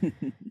time.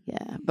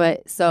 Yeah.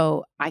 But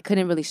so I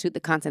couldn't really shoot the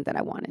content that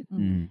I wanted.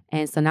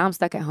 And so now I'm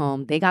stuck at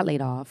home. They got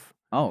laid off.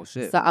 Oh,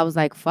 shit. So I was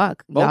like,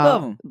 fuck. Both y'all.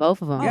 of 'em?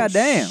 Both of them. God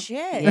damn.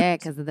 Shit. Yeah,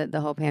 because of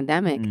the whole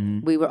pandemic.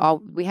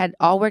 We had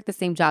all worked the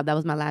same job. That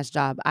was my last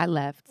job. I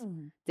left,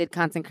 did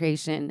content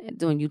creation,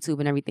 doing YouTube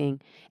and everything,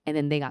 and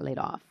then they got laid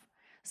off.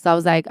 So I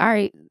was like, all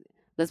right,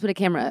 let's put a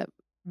camera up,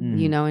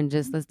 and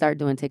just let's start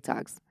doing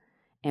TikToks.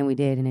 And we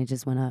did, and it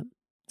just went up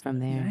from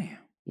there. Damn.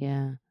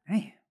 Yeah.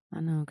 Damn. I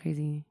know,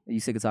 crazy. Are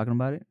you sick of talking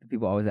about it?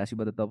 People always ask you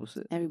about the double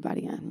shit.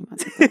 Everybody on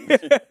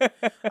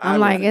I'm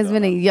like, it's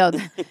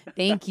been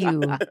thank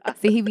you.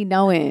 See, he be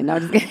knowing. No,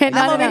 just kidding.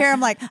 I'm over here. I'm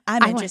like,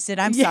 I'm interested.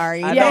 I'm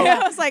sorry. I know.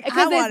 I was like, because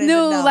I wanted it's new.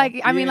 to know.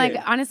 Like, I mean, like,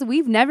 honestly,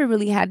 we've never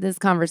really had this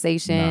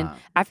conversation. Nah.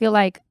 I feel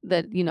like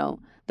the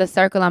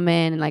circle I'm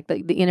in and like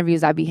the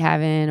interviews I be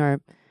having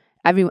or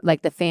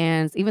like the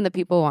fans, even the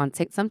people on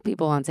some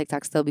people on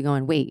TikTok still be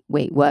going, wait,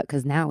 what?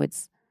 Because now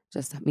it's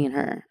just me and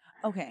her.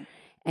 Okay.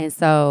 And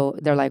so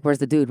they're like, where's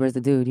the dude? Where's the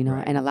dude?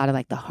 Right. And a lot of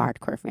like the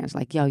hardcore fans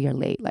like, yo, you're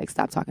late. Like,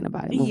 stop talking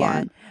about it. Move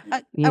on.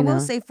 I will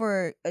say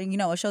for,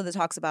 a show that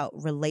talks about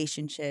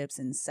relationships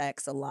and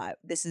sex a lot,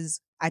 this is,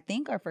 I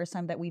think, our first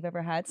time that we've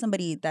ever had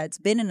somebody that's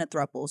been in a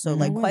throuple. So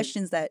like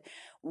questions that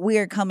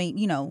we're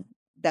coming,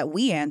 that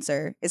we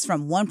answer is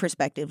from one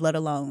perspective, let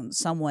alone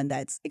someone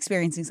that's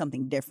experiencing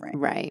something different.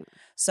 Right.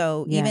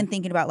 So even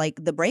thinking about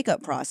like the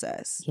breakup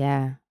process.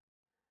 Yeah.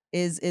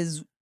 Is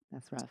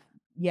That's rough.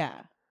 Yeah.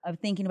 Of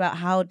thinking about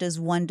how does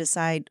one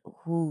decide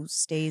who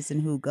stays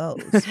and who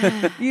goes.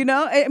 I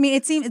mean,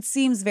 it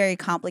seems very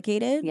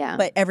complicated. Yeah.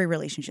 But every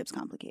relationship's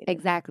complicated.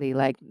 Exactly.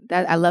 Like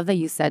that. I love that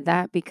you said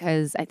that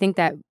because I think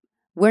that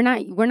we're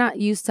not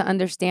used to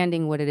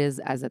understanding what it is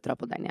as a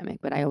throuple dynamic.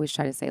 But I always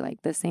try to say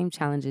like the same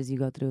challenges you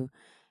go through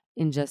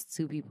in just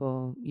two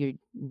people,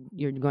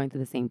 you're going through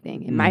the same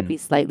thing. It might be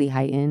slightly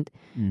heightened,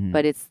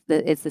 but it's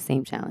the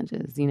same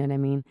challenges. You know what I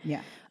mean?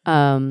 Yeah.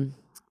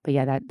 But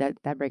yeah,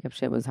 that breakup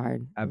shit was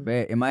hard. I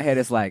bet. In my head,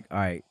 it's like, all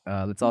right,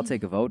 let's all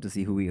take a vote to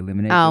see who we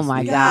eliminate. Oh this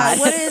my week. God.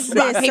 What is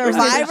this? Paper,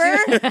 Survivor?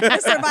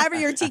 scissors. Survivor,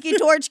 your tiki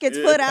torch gets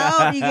put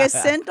out, you get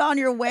sent on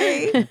your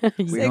way.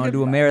 We're going to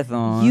do a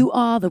marathon. You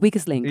are the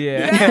weakest link.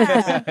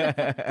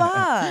 Yeah.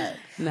 Fuck.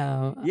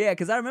 No. Yeah,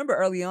 because I remember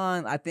early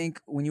on, I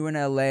think when you were in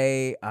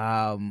LA,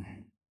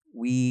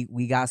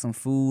 we got some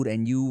food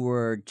and you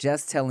were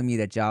just telling me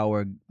that y'all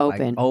were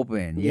Open. Like,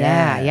 open.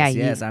 Yeah,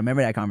 Yes. I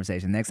remember that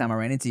conversation. Next time I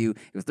ran into you, it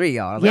was 3 of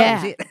y'all. I was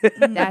like, oh,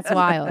 shit. That's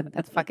wild.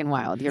 That's fucking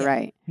wild. You're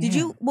right. Did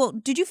you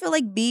feel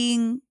like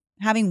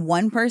having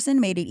one person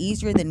made it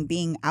easier than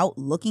being out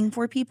looking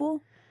for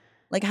people?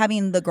 Like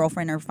having the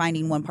girlfriend or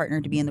finding one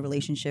partner to be in the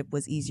relationship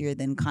was easier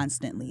than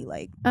constantly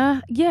like.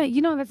 Yeah,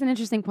 that's an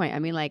interesting point. I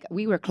mean, like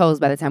we were closed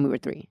by the time we were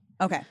 3.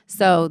 Okay.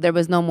 So there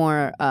was no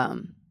more.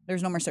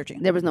 There's no more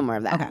searching. There was no more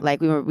of that. Okay.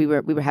 Like we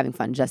were having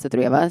fun, just the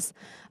 3 of us.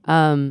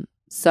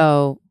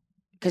 So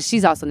because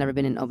she's also never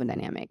been in an open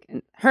dynamic,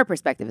 and her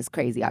perspective is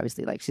crazy.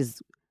 Obviously, like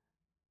she's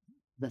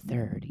the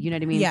third. You know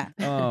what I mean? Yeah.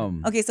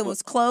 Okay, so it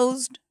was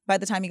closed by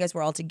the time you guys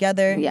were all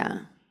together. Yeah.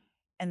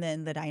 And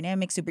then the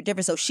dynamic's super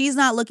different. So she's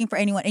not looking for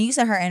anyone. And you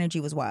said her energy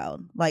was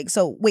wild. Like,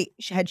 so wait,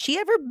 had she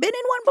ever been in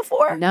one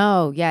before?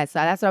 No, yeah. So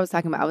that's what I was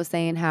talking about. I was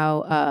saying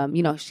how,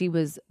 she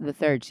was the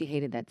third. She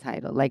hated that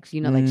title. Like,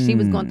 like she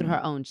was going through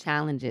her own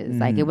challenges.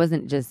 Like, it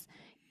wasn't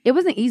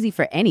easy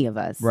for any of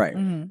us. Right.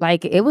 Mm-hmm.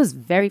 Like, it was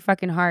very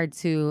fucking hard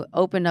to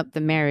open up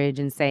the marriage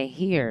and say,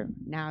 here,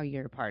 now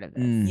you're a part of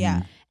this.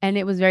 Yeah. And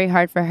it was very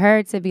hard for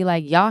her to be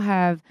like, y'all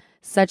have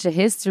such a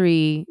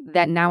history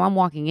that now I'm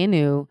walking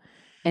into.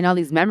 And all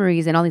these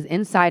memories and all these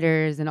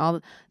insiders and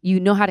all,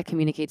 how to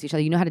communicate to each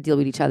other. You know how to deal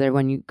with each other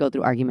when you go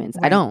through arguments.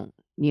 Right. I don't.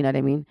 You know what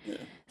I mean? Yeah.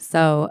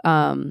 So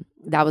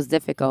that was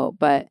difficult.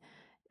 But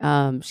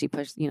she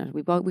pushed,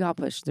 we all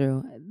pushed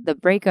through. The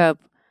breakup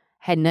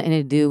had nothing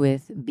to do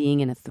with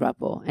being in a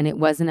throuple. And it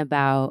wasn't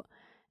about,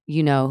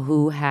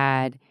 who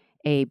had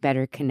a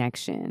better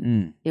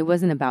connection. It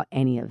wasn't about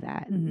any of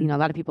that. Mm-hmm. A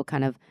lot of people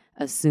kind of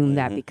assume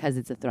that because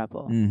it's a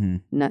throuple. Mm-hmm.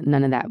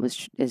 None of that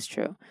is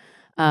true.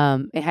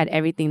 It had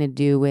everything to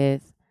do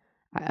with,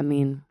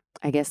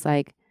 I guess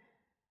like.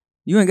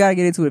 You ain't got to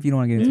get into it if you don't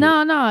want to get into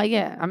it. No,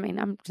 yeah. I mean,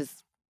 I'm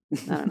just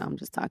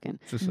talking.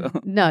 For sure.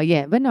 No,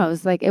 yeah. But no,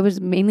 it was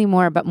mainly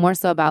more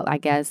so about, I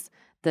guess,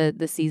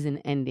 the season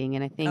ending.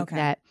 And I think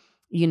that,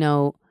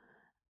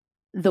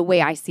 the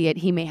way I see it,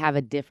 he may have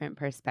a different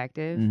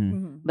perspective.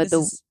 Mm-hmm. But this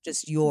is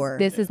just your.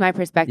 This is my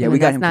perspective. Yeah, we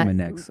got him not, coming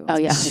next. So. Oh,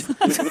 yeah.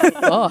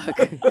 Fuck.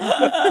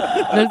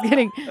 Just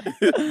kidding.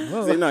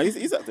 See, no,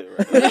 he's out there,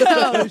 right?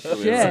 Oh,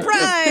 shit.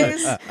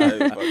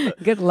 Surprise!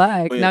 Good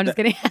luck. But No, I'm just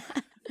kidding.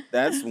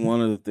 That's one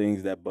of the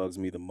things that bugs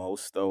me the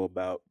most, though,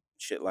 about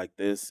shit like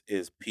this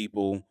is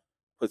people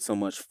put so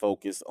much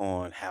focus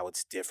on how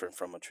it's different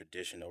from a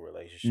traditional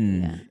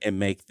relationship and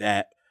make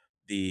that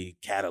the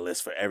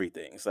catalyst for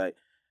everything. It's like,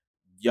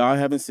 y'all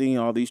haven't seen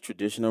all these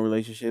traditional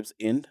relationships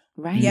end?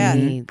 Right.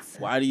 Yeah.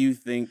 Why do you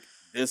think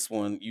this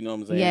one, you know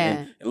what I'm saying?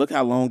 Yeah. And look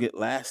how long it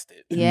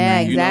lasted.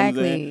 Yeah, You know what I'm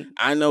saying? exactly.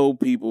 I know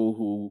people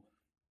who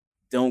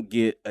don't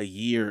get a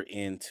year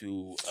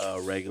into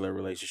a regular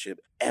relationship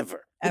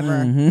ever.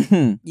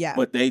 Mhm. Yeah.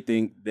 But they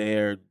think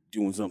they're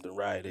doing something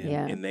right.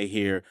 Yeah. And they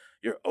hear,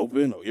 you're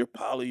open or you're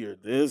poly or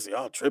this,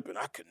 y'all tripping.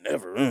 I could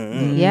never.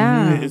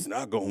 Yeah. It's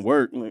not going to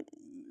work. Like,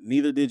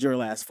 neither did your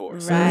last four.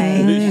 So Right.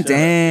 shut up.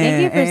 Damn.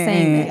 Thank you for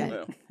saying that.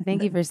 Yeah.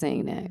 Thank you for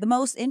saying that. The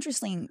most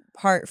interesting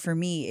part for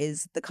me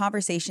is the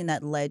conversation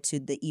that led to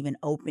the even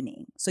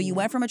opening. So you Yeah.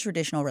 went from a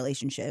traditional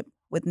relationship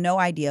with no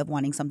idea of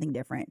wanting something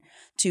different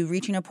to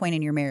reaching a point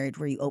in your marriage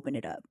where you open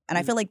it up. And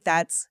I feel like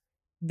that's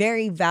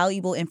very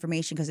valuable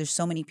information because there's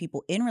so many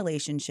people in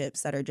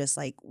relationships that are just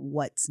like,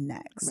 what's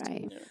next?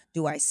 Right.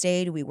 Do I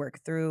stay? Do we work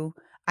through?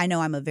 I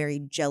know I'm a very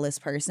jealous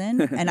person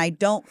and I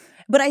don't,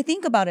 but I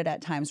think about it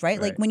at times, right?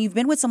 Like Right. when you've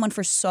been with someone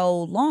for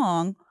so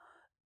long,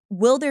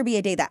 will there be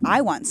a day that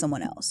I want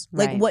someone else?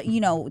 Like Right.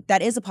 what,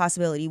 that is a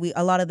possibility.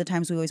 A lot of the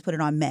times we always put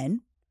it on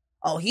men.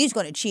 Oh, he's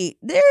going to cheat.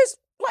 There's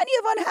plenty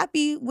of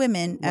unhappy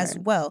women as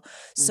Right. well.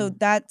 So Mhm.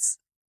 that's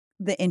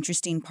the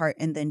interesting part.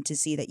 And then to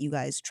see that you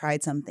guys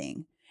tried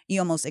something, you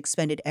almost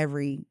expended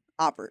every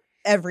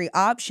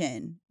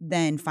option,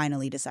 then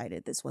finally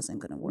decided this wasn't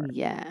going to work.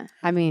 Yeah.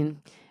 I mean,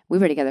 we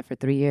were together for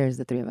 3 years,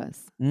 the three of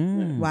us.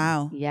 Mm.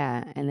 Wow.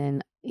 Yeah. And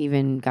then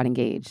even got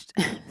engaged.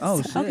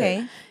 Oh, So, shit.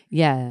 Okay.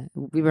 yeah.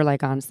 We were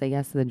like on say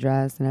yes to the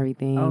dress and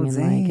everything. Oh, and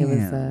like it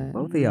was damn.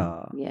 Both of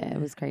y'all. yeah, it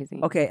was crazy.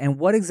 Okay, and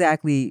what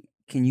exactly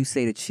can you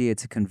say to Chia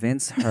to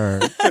convince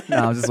her? No,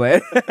 I'm just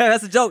waiting.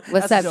 That's a joke.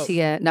 What's That's a up, joke.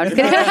 Tia? No, just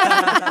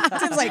kidding.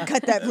 Tim's like,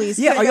 cut that, please.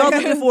 Yeah, are y'all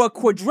looking for a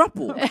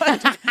quadruple?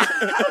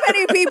 How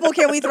many people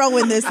can we throw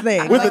in this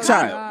thing? With a Like,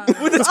 child.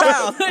 With a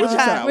child. With a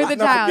child. With a Let's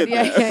not child.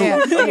 forget Yeah, that. yeah, yeah.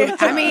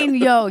 With a I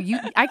mean,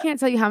 child. I can't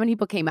tell you how many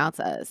people came out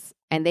to us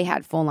and they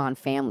had full on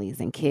families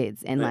and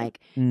kids and Yeah. like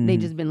Mm. they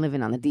just been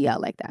living on the DL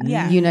like that.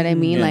 Yeah. You know what I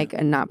mean? Yeah.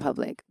 Like not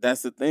public.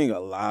 That's the thing. A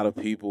lot of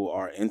people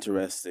are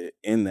interested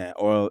in that.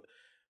 Or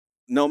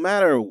no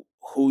matter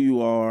who you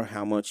are,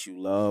 how much you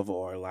love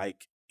or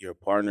like your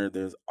partner,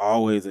 there's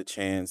always a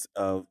chance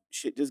of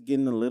shit just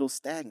getting a little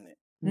stagnant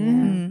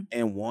Mhm.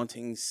 and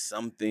wanting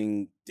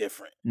something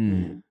different.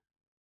 Mm.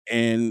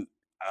 And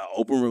an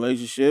open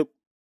relationship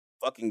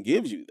fucking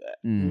gives you that.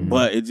 Mm.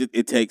 But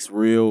it takes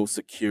real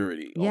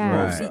security on Yeah,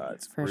 both Right.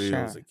 sides. for real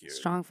sure. security.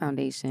 Strong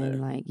foundation. Yeah.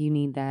 Like you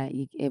need that.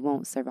 It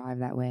won't survive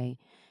that way.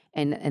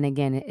 And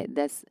again,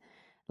 that's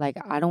like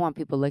I don't want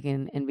people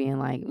looking and being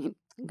like,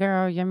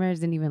 "Girl, your marriage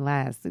didn't even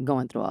last."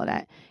 Going through all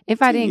that.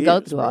 If I 2 didn't go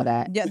years, through bro. all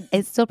that, Yeah.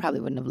 it still probably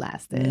wouldn't have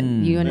lasted.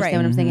 Mm. You understand Right.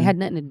 what I'm saying? It Mhm. had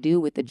nothing to do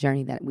with the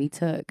journey that we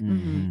took.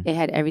 Mhm. It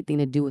had everything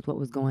to do with what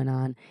was going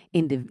on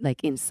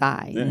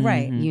inside. Yeah.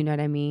 Right. Mhm. You know what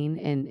I mean?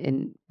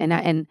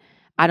 And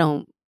I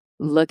don't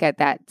look at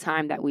that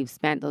time that we've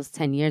spent, those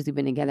 10 years we've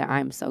been together.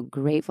 I'm so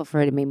grateful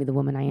for it. It made me the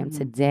woman I am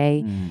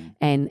today.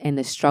 Mm. And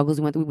the struggles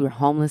we went through, we were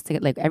homeless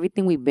together, like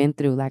everything we've been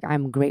through, like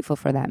I'm grateful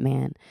for that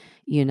man,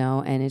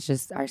 and it's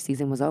just our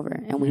season was over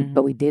and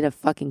but we did a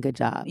fucking good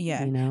job.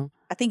 Yeah. You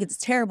I think it's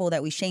terrible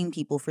that we shame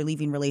people for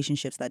leaving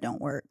relationships that don't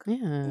work.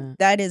 Yeah.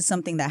 That is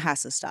something that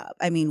has to stop.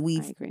 I mean,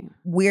 I agree.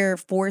 we're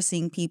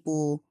forcing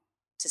people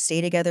to stay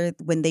together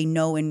when they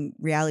know in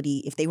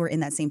reality, if they were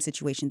in that same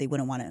situation, they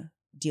wouldn't want to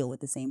deal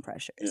with the same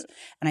pressures. Yeah.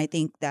 And I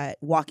think that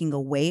walking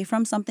away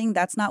from something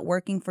that's not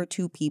working for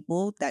two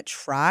people that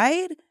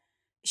tried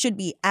should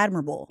be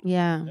admirable.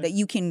 Yeah. That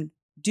you can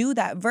do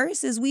that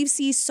versus we've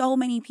seen so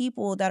many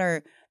people that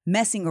are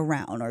messing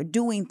around or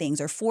doing things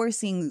or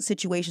forcing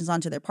situations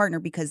onto their partner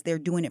because they're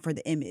doing it for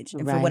the image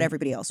and for what Right.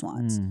 everybody else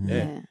wants. Mhm.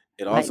 Yeah.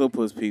 It also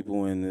puts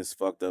people in this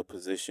fucked up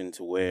position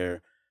to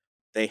where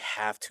they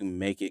have to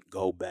make it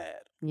go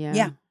bad. Yeah.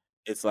 Yeah.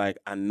 It's like,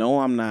 I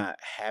know I'm not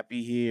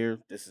happy here.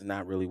 This is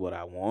not really what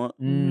I want,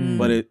 Mm.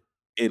 but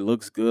it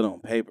looks good on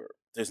paper.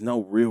 There's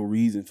no real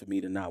reason for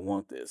me to not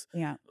want this.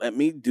 Yeah. Let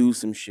me do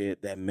some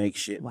shit that makes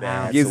shit Wow.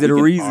 bad. Gives so it we a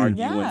can reason.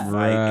 argue Yeah. and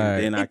fight, Right.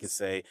 and then I can It's-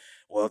 say,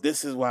 well,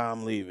 this is why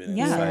I'm leaving. And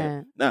Yeah. It's Yeah.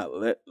 like,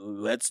 no,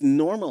 let's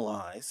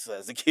normalize,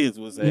 as the kids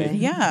would say,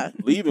 Yeah.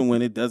 leaving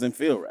when it doesn't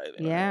feel right.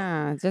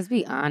 Yeah. Just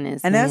be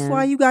honest. And that's man.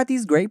 why you got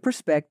these great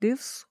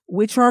perspectives,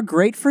 which are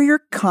great for your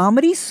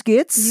comedy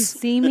skits. You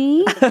see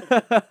me?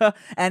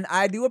 And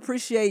I do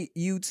appreciate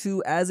you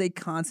two as a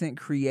content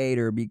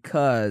creator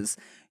because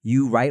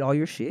you write all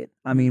your shit.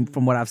 I mean,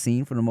 from what I've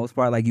seen, for the most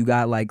part, like you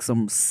got like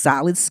some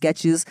solid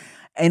sketches.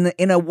 And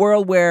in a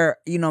world where,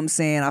 you know what I'm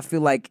saying, I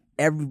feel like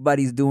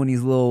everybody's doing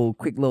these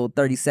quick little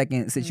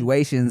 30-second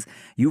situations,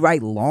 you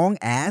write long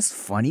ass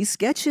funny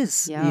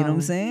sketches. You know what I'm Yo,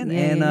 saying? yeah,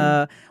 And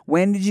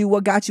yeah.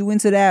 what got you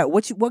into that?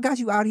 What got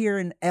you out here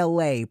in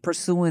LA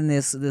pursuing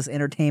this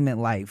entertainment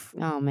life?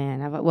 Oh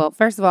man. Well,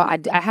 first of all, I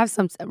have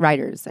some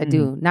writers. I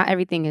do. Not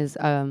everything is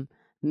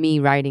me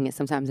writing it.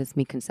 Sometimes it's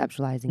me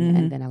conceptualizing it,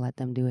 and then I let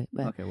them do it.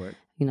 But Okay, work.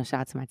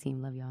 shout out to my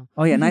team. Love y'all.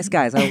 Oh yeah, nice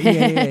guys. Oh,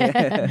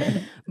 yeah.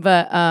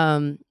 But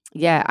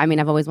yeah, I mean,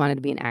 I've always wanted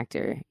to be an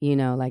actor.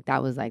 Like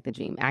that was like the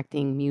dream,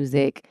 acting,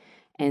 music.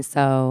 And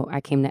so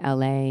I came to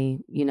LA,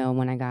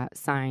 when I got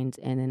signed,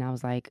 and then I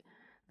was like,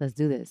 let's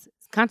do this.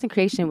 Content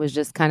creation was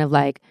just kind of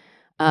like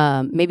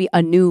maybe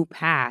a new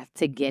path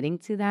to getting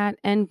to that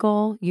end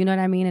goal. You know what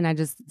I mean? And I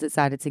just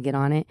decided to get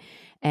on it.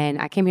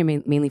 And I came here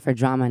mainly for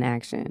drama and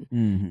action.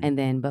 And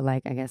then, but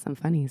like, I guess I'm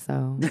funny,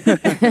 so.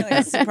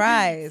 Like,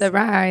 surprise.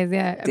 Surprise,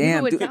 yeah. Damn,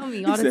 People would dude. tell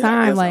me all the He said,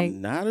 time, "I guess like.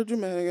 I'm not a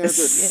dramatic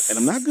actor, and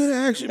I'm not good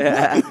at action."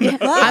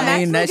 I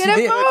mean, that she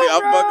did.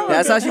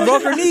 That's how she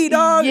broke her knee,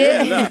 dog.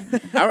 Yeah.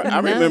 I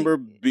remember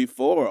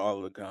before all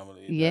of the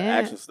comedy, the Yeah.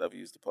 action stuff you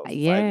used to post.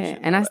 Yeah,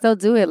 and I still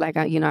do it. Like,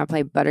 I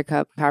play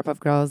Buttercup, Powerpuff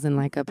Girls, and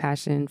like a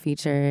passion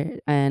feature,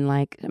 and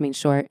like,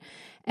 short,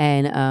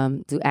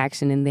 and do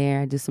action in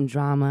there. I do some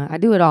drama. I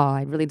do it all.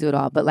 I really do it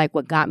all. But like,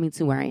 what got me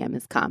to where I am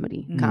is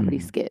comedy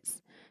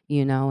skits,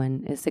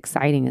 and it's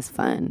exciting. It's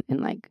fun,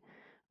 and like,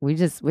 we're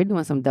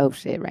doing some dope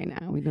shit right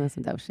now. We're doing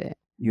some dope shit.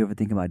 You ever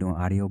think about doing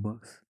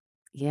audiobooks?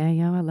 Yeah,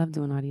 yo, I love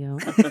doing audio.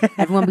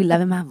 Everyone be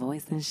loving my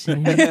voice and shit.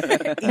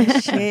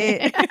 And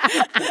shit.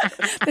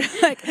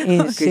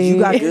 Because you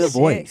got good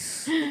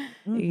voice.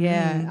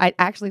 Yeah, I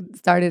actually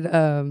started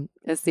a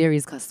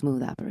series called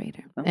Smooth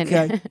Operator.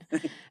 Okay.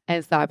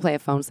 And so I play a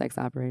phone sex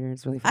operator.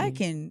 It's really funny. I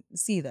can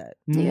see that.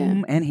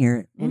 Yeah. And hear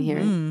it. And hear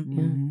it. Mhm.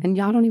 Yeah. And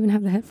y'all don't even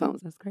have the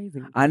headphones. That's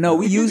crazy. I know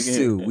we used Yeah.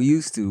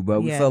 to,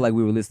 but we Yeah. felt like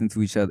we were listening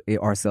to each other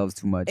ourselves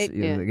too much.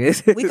 Yeah. We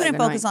couldn't annoying.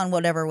 focus on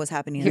whatever was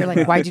happening. You're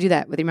like, why'd you do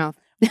that with your mouth?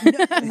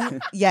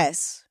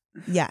 Yes.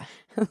 Yeah.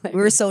 We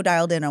were so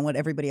dialed in on what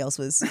everybody else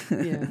was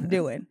Yeah.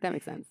 doing. That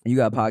makes sense. You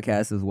got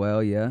podcasts as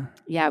well, yeah?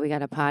 Yeah, we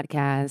got a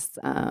podcast,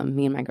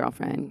 me and my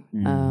girlfriend.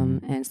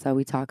 And so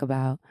we talk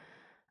about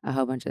a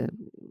whole bunch of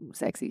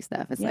sexy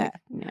stuff. It's Yeah. like,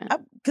 yeah.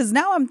 Because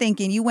now I'm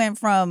thinking you went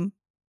from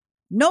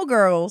no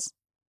girls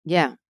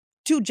Yeah.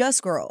 to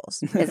just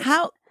girls. It's-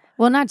 How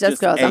Well, not just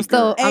Just girls. a I'm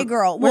still a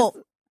girl? we're- Well,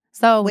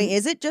 so wait,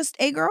 is it just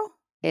a girl?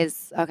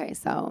 it's okay.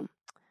 So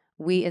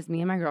it's me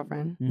and my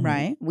girlfriend.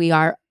 Right. We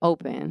are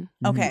open,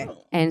 Okay.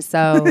 and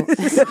so Rick just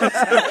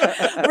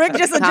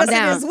Calm adjusted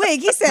down. his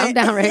wig. He said, calm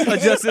down, Rick.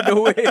 Adjusted the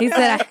way. He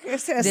said, He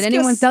said, "Did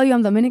anyone tell you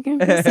I'm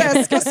Dominican?" He said,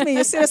 excuse me,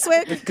 you see this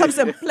wig? Comes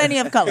in plenty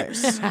of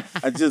colors.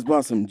 I just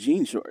bought some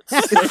jean shorts.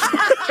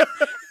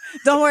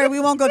 Don't worry, we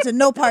won't go to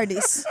no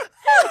parties.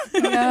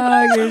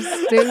 No, you're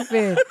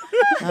stupid.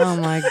 Oh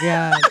my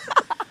god.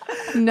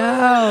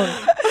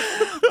 No.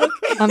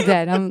 I'm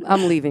dead.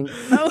 I'm leaving.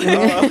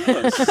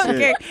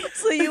 Okay,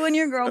 so you and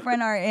your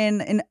girlfriend are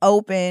in an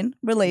open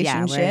Yeah,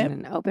 relationship. we're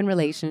in an open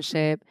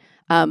relationship.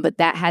 But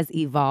that has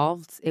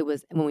evolved. It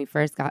was when we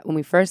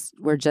first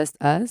were just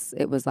us,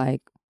 it was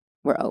like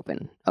we're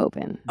open.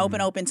 Open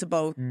to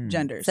both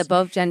genders. So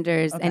both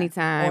genders, Okay.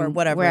 anytime, Or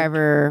whatever.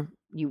 wherever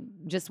you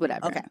just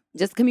whatever. Okay.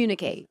 Just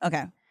communicate.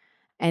 Okay.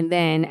 And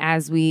then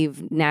as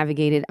we've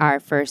navigated our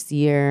first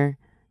year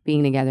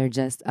being together,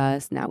 just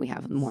us, now we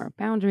have more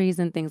boundaries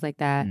and things like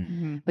that.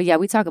 Mm-hmm. But yeah,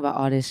 we talk about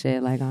all this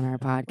shit like on our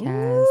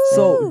podcast.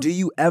 So, do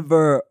you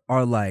ever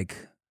are like,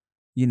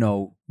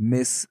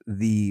 miss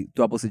the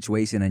double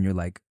situation and you're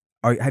like,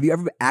 have you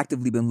ever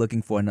actively been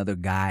looking for another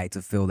guy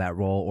to fill that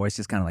role, or it's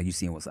just kind of like you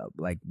seeing what's up,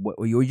 like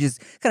you're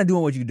just kind of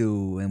doing what you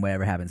do and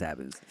whatever happens.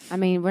 I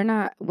mean, we're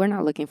not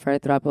looking for a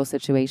throuple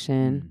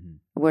situation.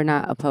 We're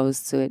not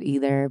opposed to it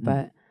either,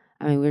 but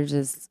I mean, we're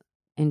just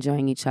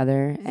enjoying each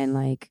other and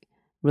like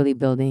really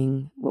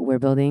building what we're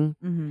building.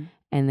 Mm-hmm.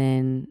 And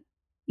then,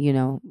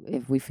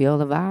 if we feel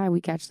the vibe, we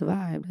catch the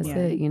vibe. That's Yeah.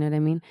 it. You know what I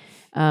mean?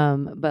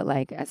 But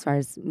like as far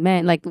as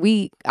men, like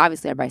we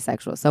obviously are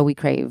bisexual, so we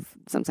crave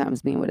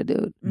sometimes being with a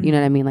dude. You know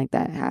what I mean? Like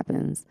that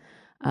happens.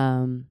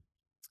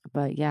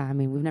 But yeah, I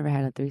mean, we've never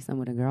had a threesome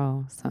with a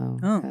girl, so.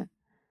 Oh.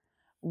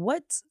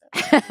 What?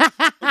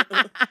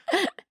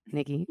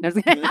 Nikki.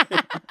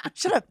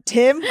 Shut up,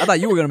 Tim. I thought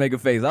you were gonna make a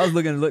face. I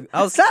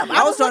was Stop.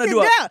 I was trying to do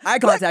looking down. eye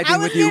contact Look,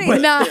 I with was you, getting-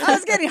 but No. I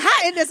was getting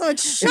hot in this one.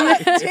 Shut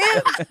up,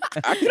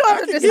 Tim. You don't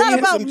have to, it's give not you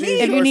about some me.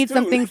 jeans. If you need Yours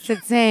some too. things to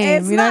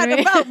tame, It's you know not what I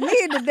mean? about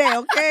me today,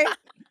 okay?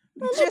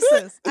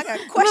 Jesus, I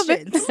got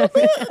questions.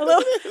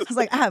 I was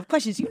like, I have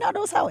questions. You not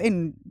notice how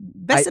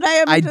invested I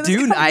am I into this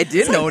do. I did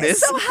It's like, notice.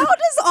 So how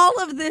does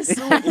all of this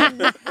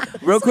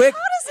Real quick,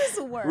 How does this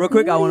work? real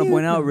quick, I want to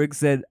point out. Rick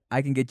said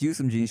I can get you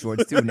some jean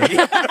shorts too, Nikki.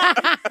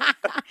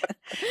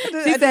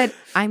 She said,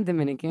 I'm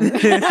Dominican.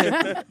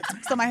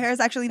 So my hair is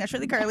actually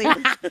naturally curly.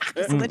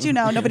 Just to let you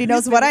know, nobody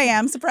knows what I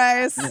am.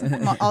 Surprise!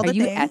 All the Are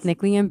you things.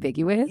 ethnically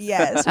ambiguous?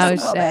 Yes, just Oh, a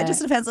little bit. shit.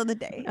 Just depends on the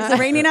day. Is it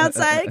raining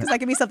outside? Because that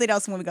can be something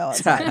else when we go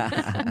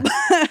outside.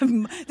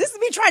 This is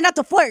me trying not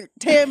to flirt,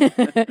 Tim.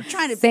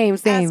 Trying to Same.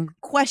 ask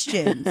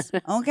questions,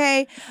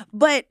 okay?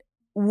 But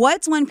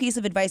what's one piece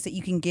of advice that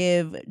you can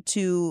give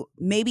to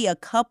maybe a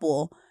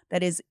couple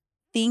that is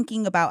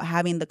thinking about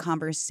having the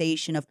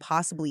conversation of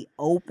possibly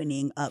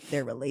opening up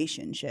their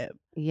relationship?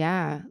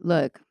 Yeah.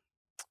 Look,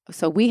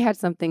 so we had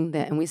something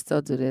that, and we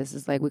still do this,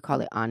 it's like we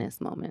call it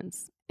honest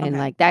moments. And Okay.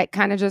 like that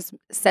kind of just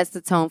sets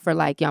the tone for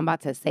like, yo, I'm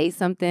about to say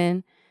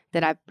something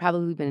that I've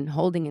probably been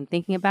holding and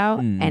thinking about,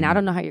 and I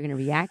don't know how you're gonna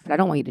react, but I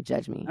don't want you to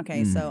judge me.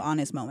 Okay, so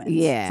honest moments.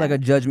 Yeah, It's like a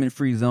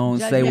judgment-free zone.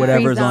 Say Judgment-free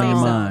whatever's on your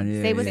zone. mind.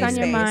 Yeah, Say what's yeah, on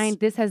your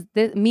Space.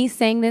 mind. Me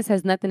saying this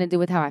has nothing to do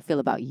with how I feel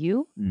about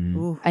you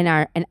Ooh. and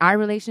our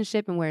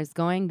relationship and where it's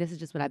going. This is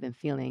just what I've been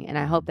feeling, and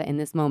I hope that in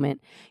this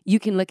moment you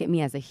can look at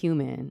me as a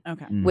human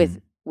Okay.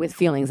 with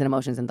feelings and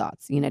emotions and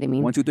thoughts. You know what I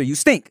mean? 1, 2, 3, you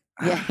stink.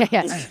 Yeah. I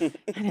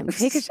didn't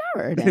take a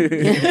shower.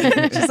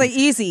 Just like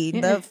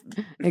easy.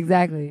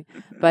 Exactly.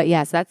 But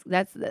yes,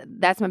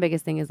 that's my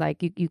biggest thing is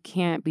like you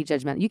can't be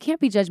judgmental. You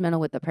can't be judgmental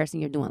with the person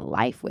you're doing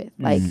life with.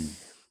 Like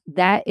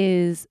that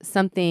is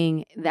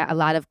something that a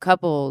lot of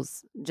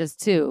couples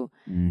struggle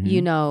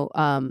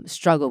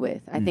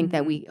with. I think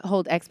that we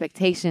hold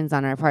expectations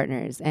on our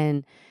partners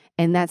and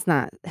that's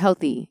not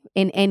healthy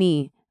in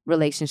any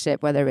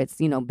relationship, whether it's,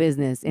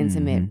 business,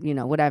 intimate,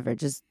 whatever.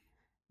 Just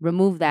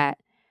remove that.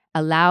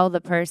 Allow the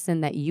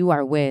person that you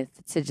are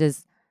with to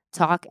just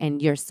talk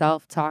and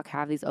yourself talk,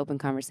 have these open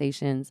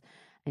conversations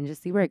and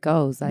just see where it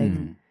goes. Like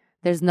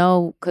there's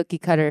no cookie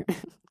cutter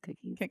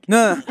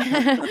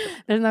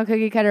there's no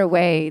cookie cutter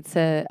way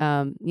to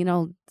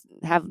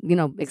have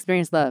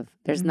experience love.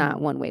 There's not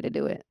one way to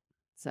do it.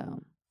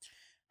 So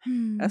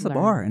that's a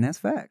bar, and that's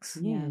facts.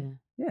 Yeah.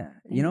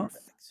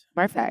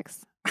 Bar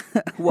facts.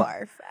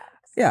 Bar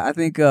facts. Yeah, I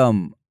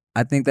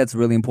think that's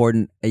really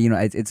important.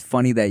 It's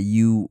funny that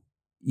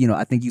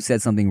I think you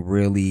said something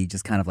really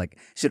just kind of like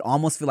should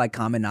almost feel like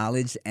common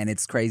knowledge, and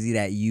it's crazy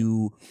that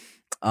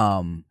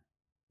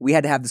we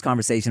had to have this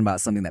conversation about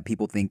something that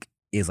people think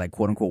is like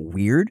quote unquote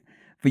weird.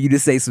 For you to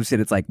say some shit,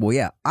 it's like, well,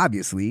 yeah,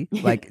 obviously,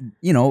 like,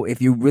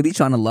 if you're really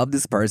trying to love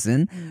this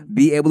person,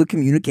 be able to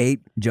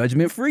communicate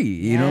judgment free.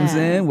 You know what I'm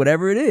saying?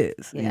 Whatever it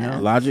is. Yeah.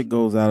 Logic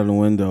goes out of the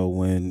window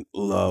when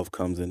love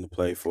comes into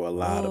play for a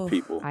lot of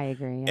people. I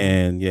agree. Yeah.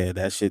 And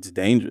that shit's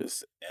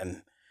dangerous.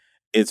 And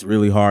it's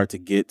really hard to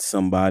get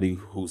somebody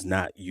who's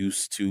not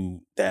used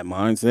to that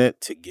mindset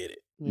to get it.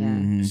 Yeah.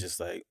 It's just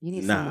like, you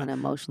need someone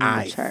emotionally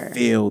mature. I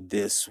feel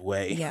this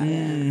way.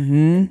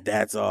 Yeah.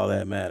 That's all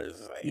that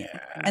matters. Like,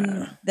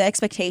 And the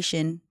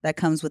expectation that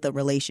comes with a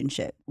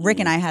relationship.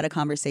 Rick and I had a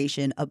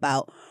conversation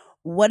about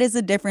what is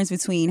the difference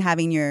between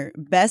having your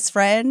best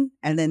friend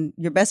and then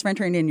your best friend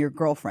turned in your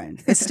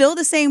girlfriend. It's still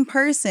the same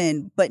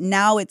person, but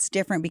now it's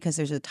different because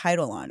there's a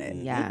title on it.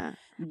 Yeah.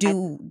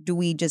 Do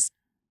we just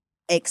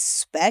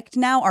expect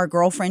now our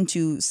girlfriend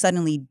to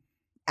suddenly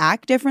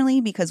act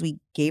differently because we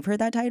gave her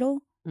that title?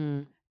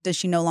 Does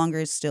she no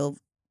longer still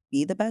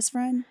be the best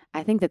friend?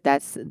 I think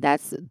that's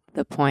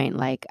the point.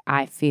 Like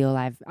I feel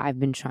I've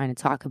been trying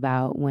to talk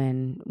about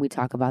when we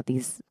talk about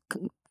these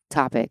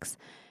topics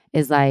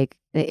is like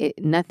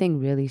nothing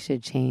really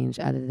should change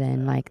other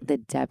than like the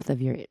depth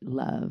of your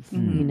love,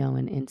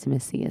 and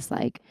intimacy. Is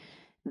like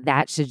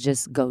that should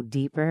just go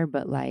deeper.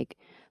 But like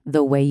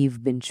the way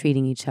you've been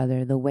treating each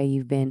other, the way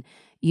you've been,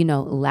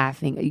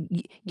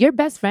 laughing. Your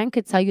best friend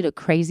could tell you the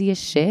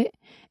craziest shit,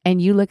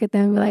 and you look at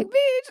them and be like,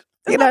 bitch.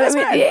 You know what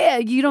I mean? Yeah,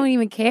 you don't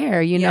even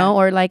care, know?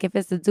 Or like if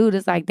it's a dude,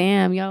 it's like,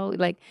 damn,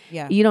 like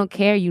you don't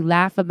care. You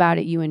laugh about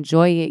it. You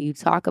enjoy it. You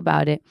talk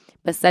about it.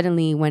 But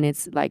suddenly when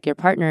it's like your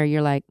partner,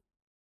 you're like,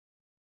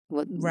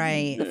 what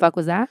the fuck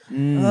was that? You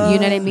know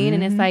what I mean?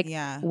 And it's like,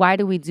 why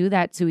do we do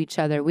that to each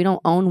other? We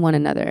don't own one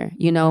another.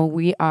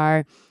 We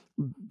are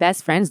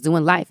best friends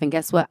doing life. And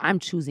guess what? I'm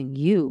choosing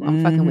you.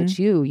 I'm fucking with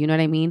you. You know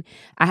what I mean?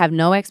 I have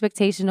no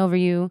expectation over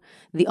you.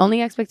 The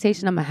only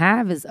expectation I'm going to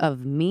have is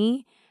of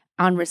me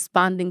on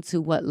responding to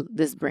what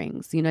this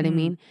brings. You know what I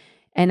mean?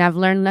 And I've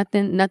learned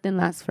nothing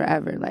lasts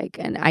forever. Like,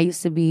 and I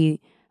used to be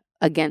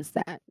against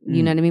that.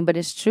 You know what I mean? But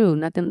it's true.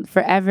 Nothing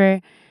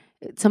forever.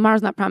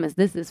 Tomorrow's not promised.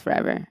 This is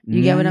forever.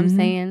 You get what I'm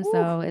saying?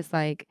 So it's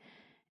like,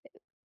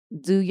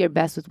 do your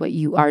best with what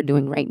you are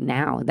doing right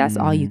now. That's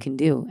all you can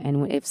do.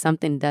 And if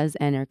something does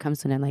end or comes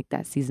to an end, like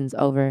that season's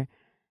over,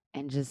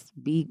 and just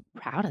be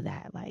proud of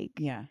that. Like,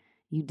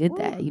 you did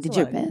that. You did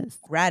your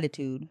best.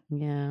 Gratitude.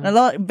 Yeah. A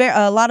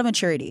lot of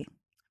maturity.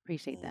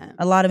 Appreciate that.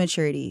 A lot of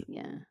maturity.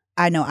 Yeah.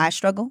 I know I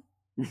struggle.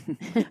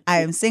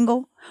 I am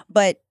single,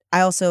 but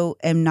I also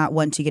am not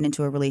one to get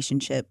into a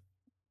relationship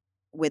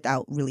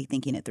without really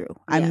thinking it through.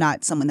 I'm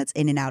not someone that's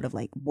in and out of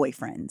like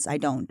boyfriends. I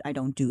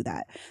don't do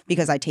that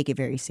because I take it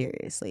very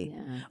seriously.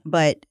 Yeah.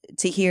 But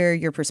to hear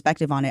your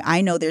perspective on it,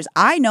 I know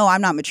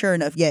I'm not mature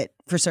enough yet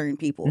for certain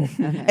people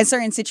in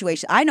certain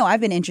situations. I know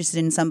I've been interested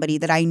in somebody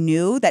that I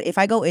knew that if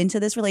I go into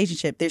this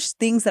relationship, there's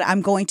things that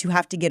I'm going to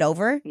have to get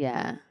over.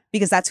 Yeah.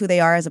 Because that's who they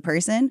are as a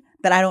person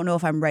that I don't know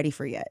if I'm ready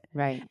for yet.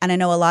 Right. And I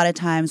know a lot of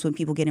times when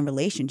people get in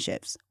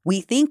relationships, we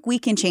think we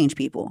can change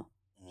people.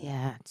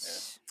 Yeah.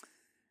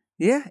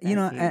 Yeah,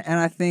 and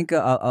I think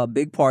a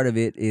big part of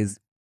it is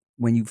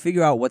when you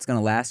figure out what's going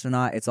to last or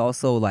not, it's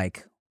also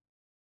like,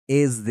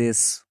 is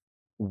this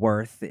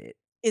worth it?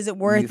 Is it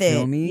worth it? You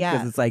feel me? Yeah.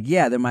 Because it's like,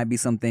 there might be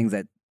some things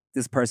that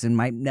this person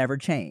might never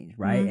change,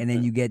 right? And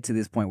then you get to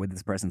this point where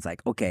this person's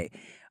like, okay,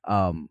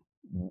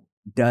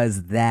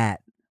 does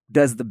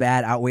the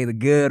bad outweigh the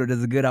good, or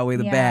does the good outweigh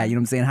the bad? You know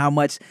what I'm saying? How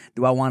much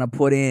do I want to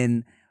put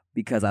in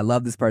because I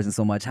love this person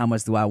so much. How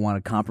much do I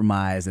want to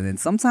compromise? And then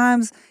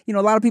sometimes,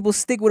 a lot of people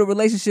stick with a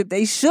relationship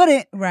they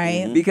shouldn't,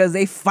 right? Because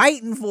they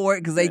fighting for it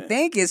because they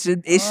think it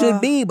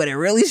should be, but it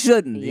really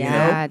shouldn't.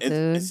 Yeah, you know?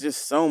 dude. It's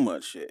just so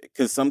much shit.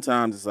 Because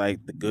sometimes it's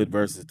like the good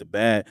versus the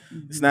bad.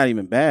 It's not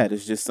even bad.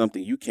 It's just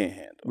something you can't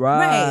handle.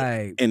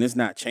 Right. And it's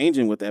not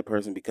changing with that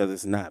person because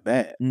it's not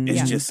bad.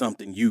 It's just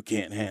something you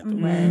can't handle.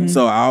 Mm-hmm.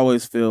 So I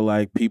always feel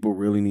like people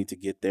really need to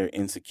get their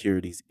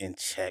insecurities in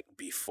check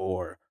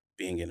before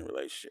being in a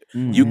relationship.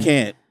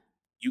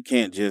 You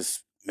can't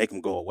just make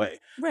them go away.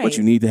 Right. But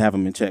you need to have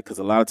them in check because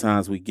a lot of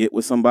times we get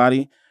with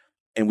somebody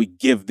and we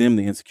give them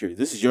the insecurity.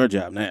 This is your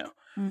job now.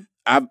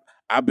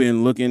 I've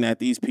been looking at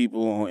these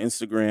people on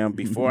Instagram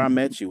before I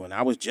met you, and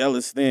I was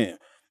jealous then.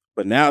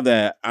 But now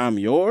that I'm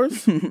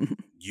yours,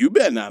 you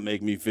better not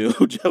make me feel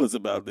jealous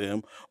about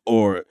them,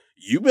 or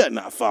you better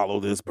not follow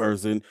this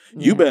person.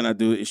 You better not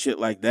do it, shit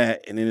like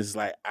that. And then it's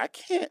like, I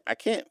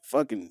can't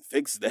fucking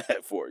fix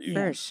that for you.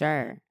 For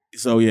sure.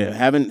 So yeah,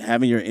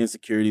 having your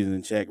insecurities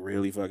in check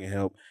really fucking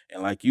help.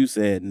 And like you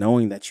said,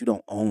 knowing that you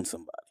don't own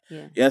somebody.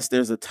 Yeah. Yes,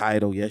 there's a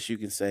title. Yes, you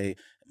can say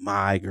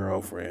my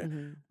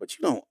girlfriend, but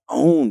you don't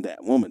own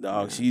that woman,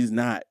 dog. She's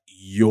not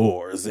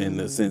yours in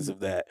the sense of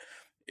that.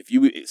 If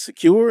you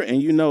secure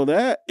and you know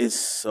that, it's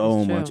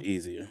so much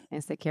easier.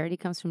 And security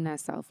comes from that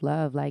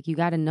self-love. Like, you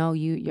got to know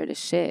you're the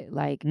shit.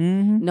 Like,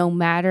 no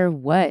matter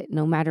what,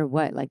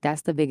 like,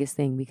 that's the biggest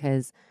thing,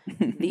 because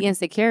the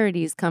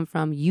insecurities come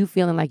from you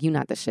feeling like you're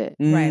not the shit.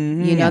 Right.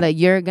 You know that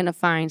you're going to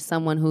find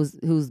someone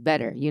who's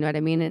better. You know what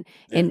I mean?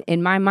 And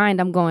in my mind,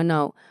 I'm going,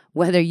 no,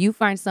 whether you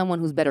find someone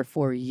who's better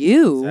for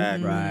you,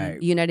 right?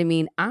 You know what I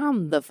mean?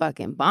 I'm the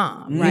fucking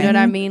bomb. Right. You know what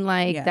I mean?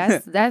 Like,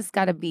 that's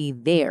got to be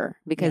there,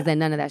 because then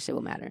none of that shit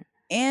will matter.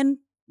 And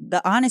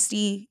the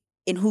honesty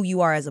in who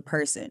you are as a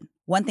person.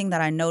 One thing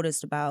that I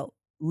noticed about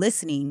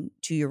listening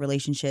to your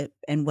relationship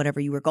and whatever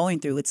you were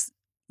going through, it's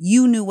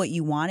you knew what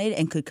you wanted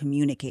and could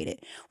communicate it.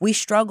 We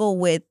struggle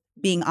with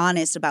being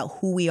honest about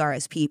who we are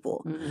as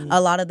people. A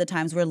lot of the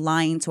times we're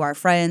lying to our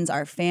friends,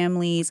 our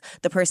families,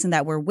 the person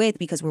that we're with,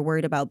 because we're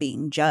worried about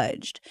being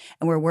judged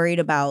and we're worried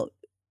about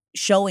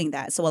showing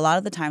that. So a lot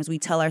of the times we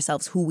tell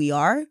ourselves who we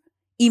are,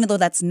 even though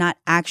that's not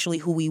actually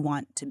who we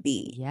want to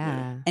be.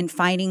 Yeah. And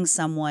finding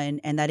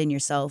someone and that in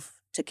yourself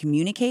to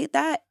communicate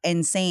that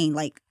and saying,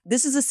 like,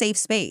 this is a safe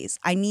space.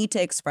 I need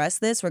to express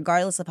this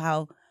regardless of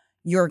how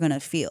you're going to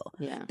feel.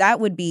 Yeah. That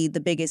would be the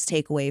biggest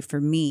takeaway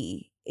for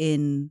me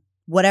in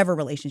whatever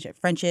relationship,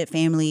 friendship,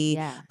 family,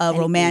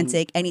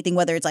 romantic, anything,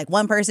 whether it's like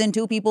one person,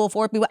 two people,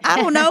 four people, I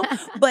don't know.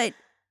 But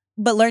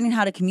learning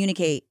how to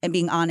communicate and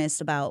being honest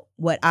about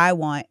what I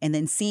want, and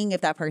then seeing if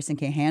that person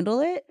can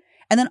handle it.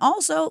 And then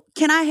also,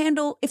 can I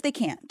handle if they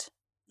can't?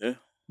 Yeah.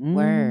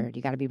 Word.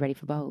 You got to be ready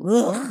for both.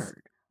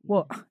 Word.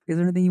 Well, is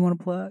there anything you want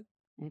to plug?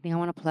 Anything I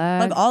want to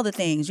plug? Plug all the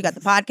things. You got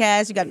the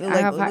podcast. You got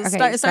let's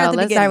start at the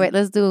let's beginning.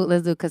 Let's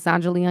do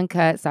Kassandra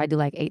Uncut. So I do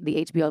like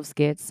the HBO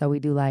skits. So we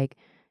do like,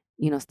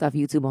 stuff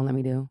YouTube won't let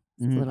me do.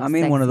 I'm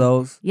in one of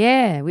those.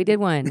 Yeah, we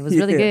did one. It was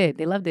really good.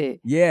 They loved it.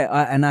 Yeah,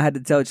 and I had to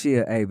tell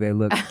Chia, hey, babe,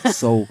 look.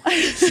 So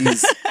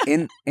she's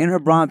in her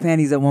bra and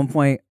panties at one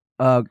point,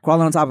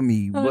 crawling on top of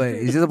me, but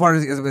it's just a part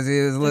of it's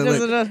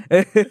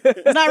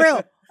not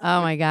real.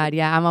 Oh my God,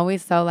 yeah. I'm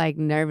always so like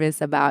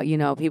nervous about,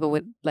 people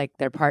with like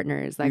their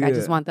partners. Like I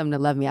just want them to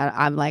love me.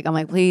 I'm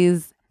like,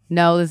 please,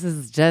 no, this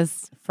is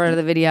just for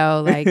the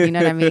video. Like, you know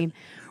what I mean?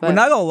 But well,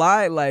 not gonna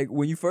lie, like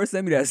when you first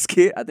sent me that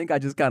skit, I think I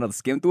just kind of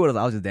skimmed through it.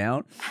 I was just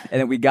down,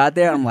 and then we got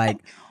there. I'm like,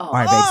 all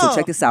right, babe. So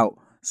check this out.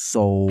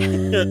 So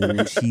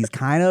she's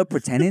kind of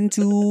pretending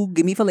to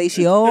give me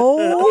fellatio,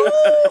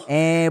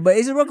 but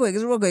it's real quick.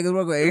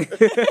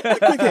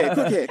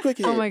 Quick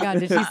hit. Oh my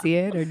God, did she see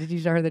it, or did you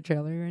show her the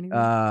trailer or anything?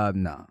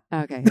 No.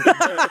 Okay. You're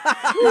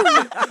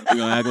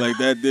gonna act like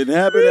that didn't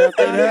happen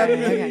after it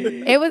happened.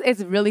 Okay.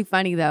 It's really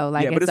funny though.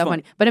 Like it's so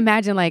funny. But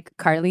imagine like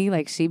Carly,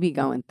 like she be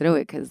going through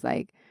it because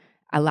like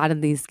a lot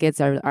of these skits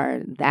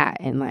are that,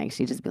 and like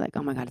she just be like,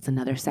 oh my God, it's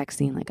another sex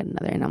scene, like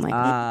another, and I'm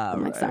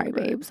like, sorry,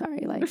 babe, sorry,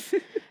 like,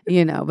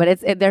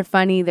 but they're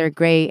funny, they're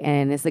great,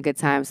 and it's a good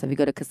time. So if you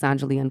go to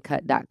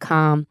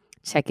KassandreLeeUncut.com,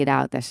 check it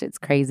out. That shit's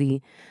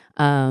crazy.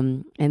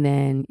 And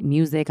then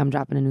music, I'm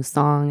dropping a new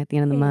song at the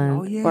end of the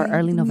month or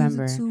early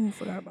November.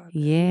 Forgot about that.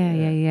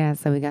 Yeah.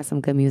 So we got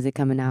some good music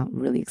coming out.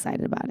 Really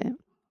excited about it.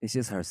 It's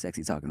just her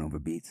sexy talking over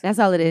beats. That's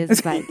all it is.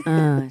 It's like,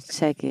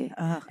 check it.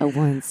 A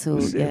 1,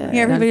 2, yeah.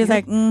 Everybody's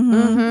like,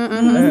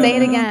 Say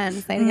it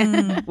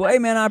again. Well, hey,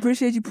 man, I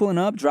appreciate you pulling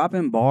up,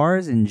 dropping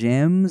bars and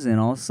gems, and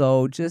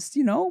also just,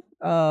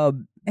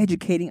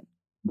 educating.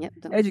 Yep.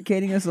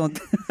 Educating us on.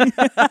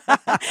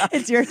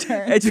 It's your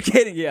turn.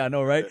 Educating, yeah, I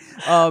know, right?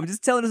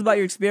 Just telling us about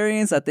your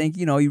experience. I think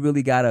you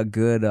really got a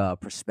good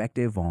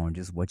perspective on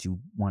just what you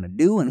want to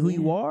do and who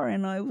you are,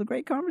 and it was a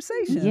great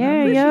conversation.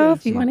 Yeah.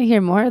 If you want to hear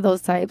more of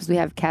those types, we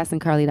have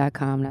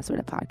kassandcarly.com. That's where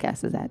the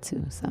podcast is at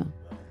too. So,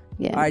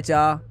 yeah. All right,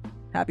 y'all.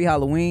 Happy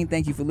Halloween.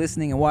 Thank you for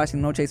listening and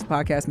watching the No Chaser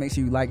podcast. Make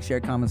sure you like, share,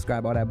 comment,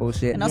 subscribe, all that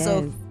bullshit. And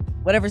also,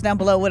 whatever's down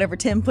below, whatever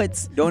Tim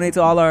puts. Donate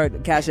to all our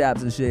cash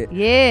apps and shit.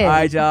 Yeah. All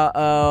right,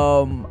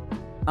 y'all.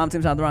 I'm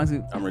Tim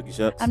Chantarangsu. I'm Ricky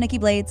Shucks. I'm Nikki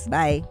Blades.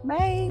 Bye.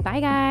 Bye. Bye,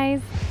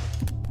 guys.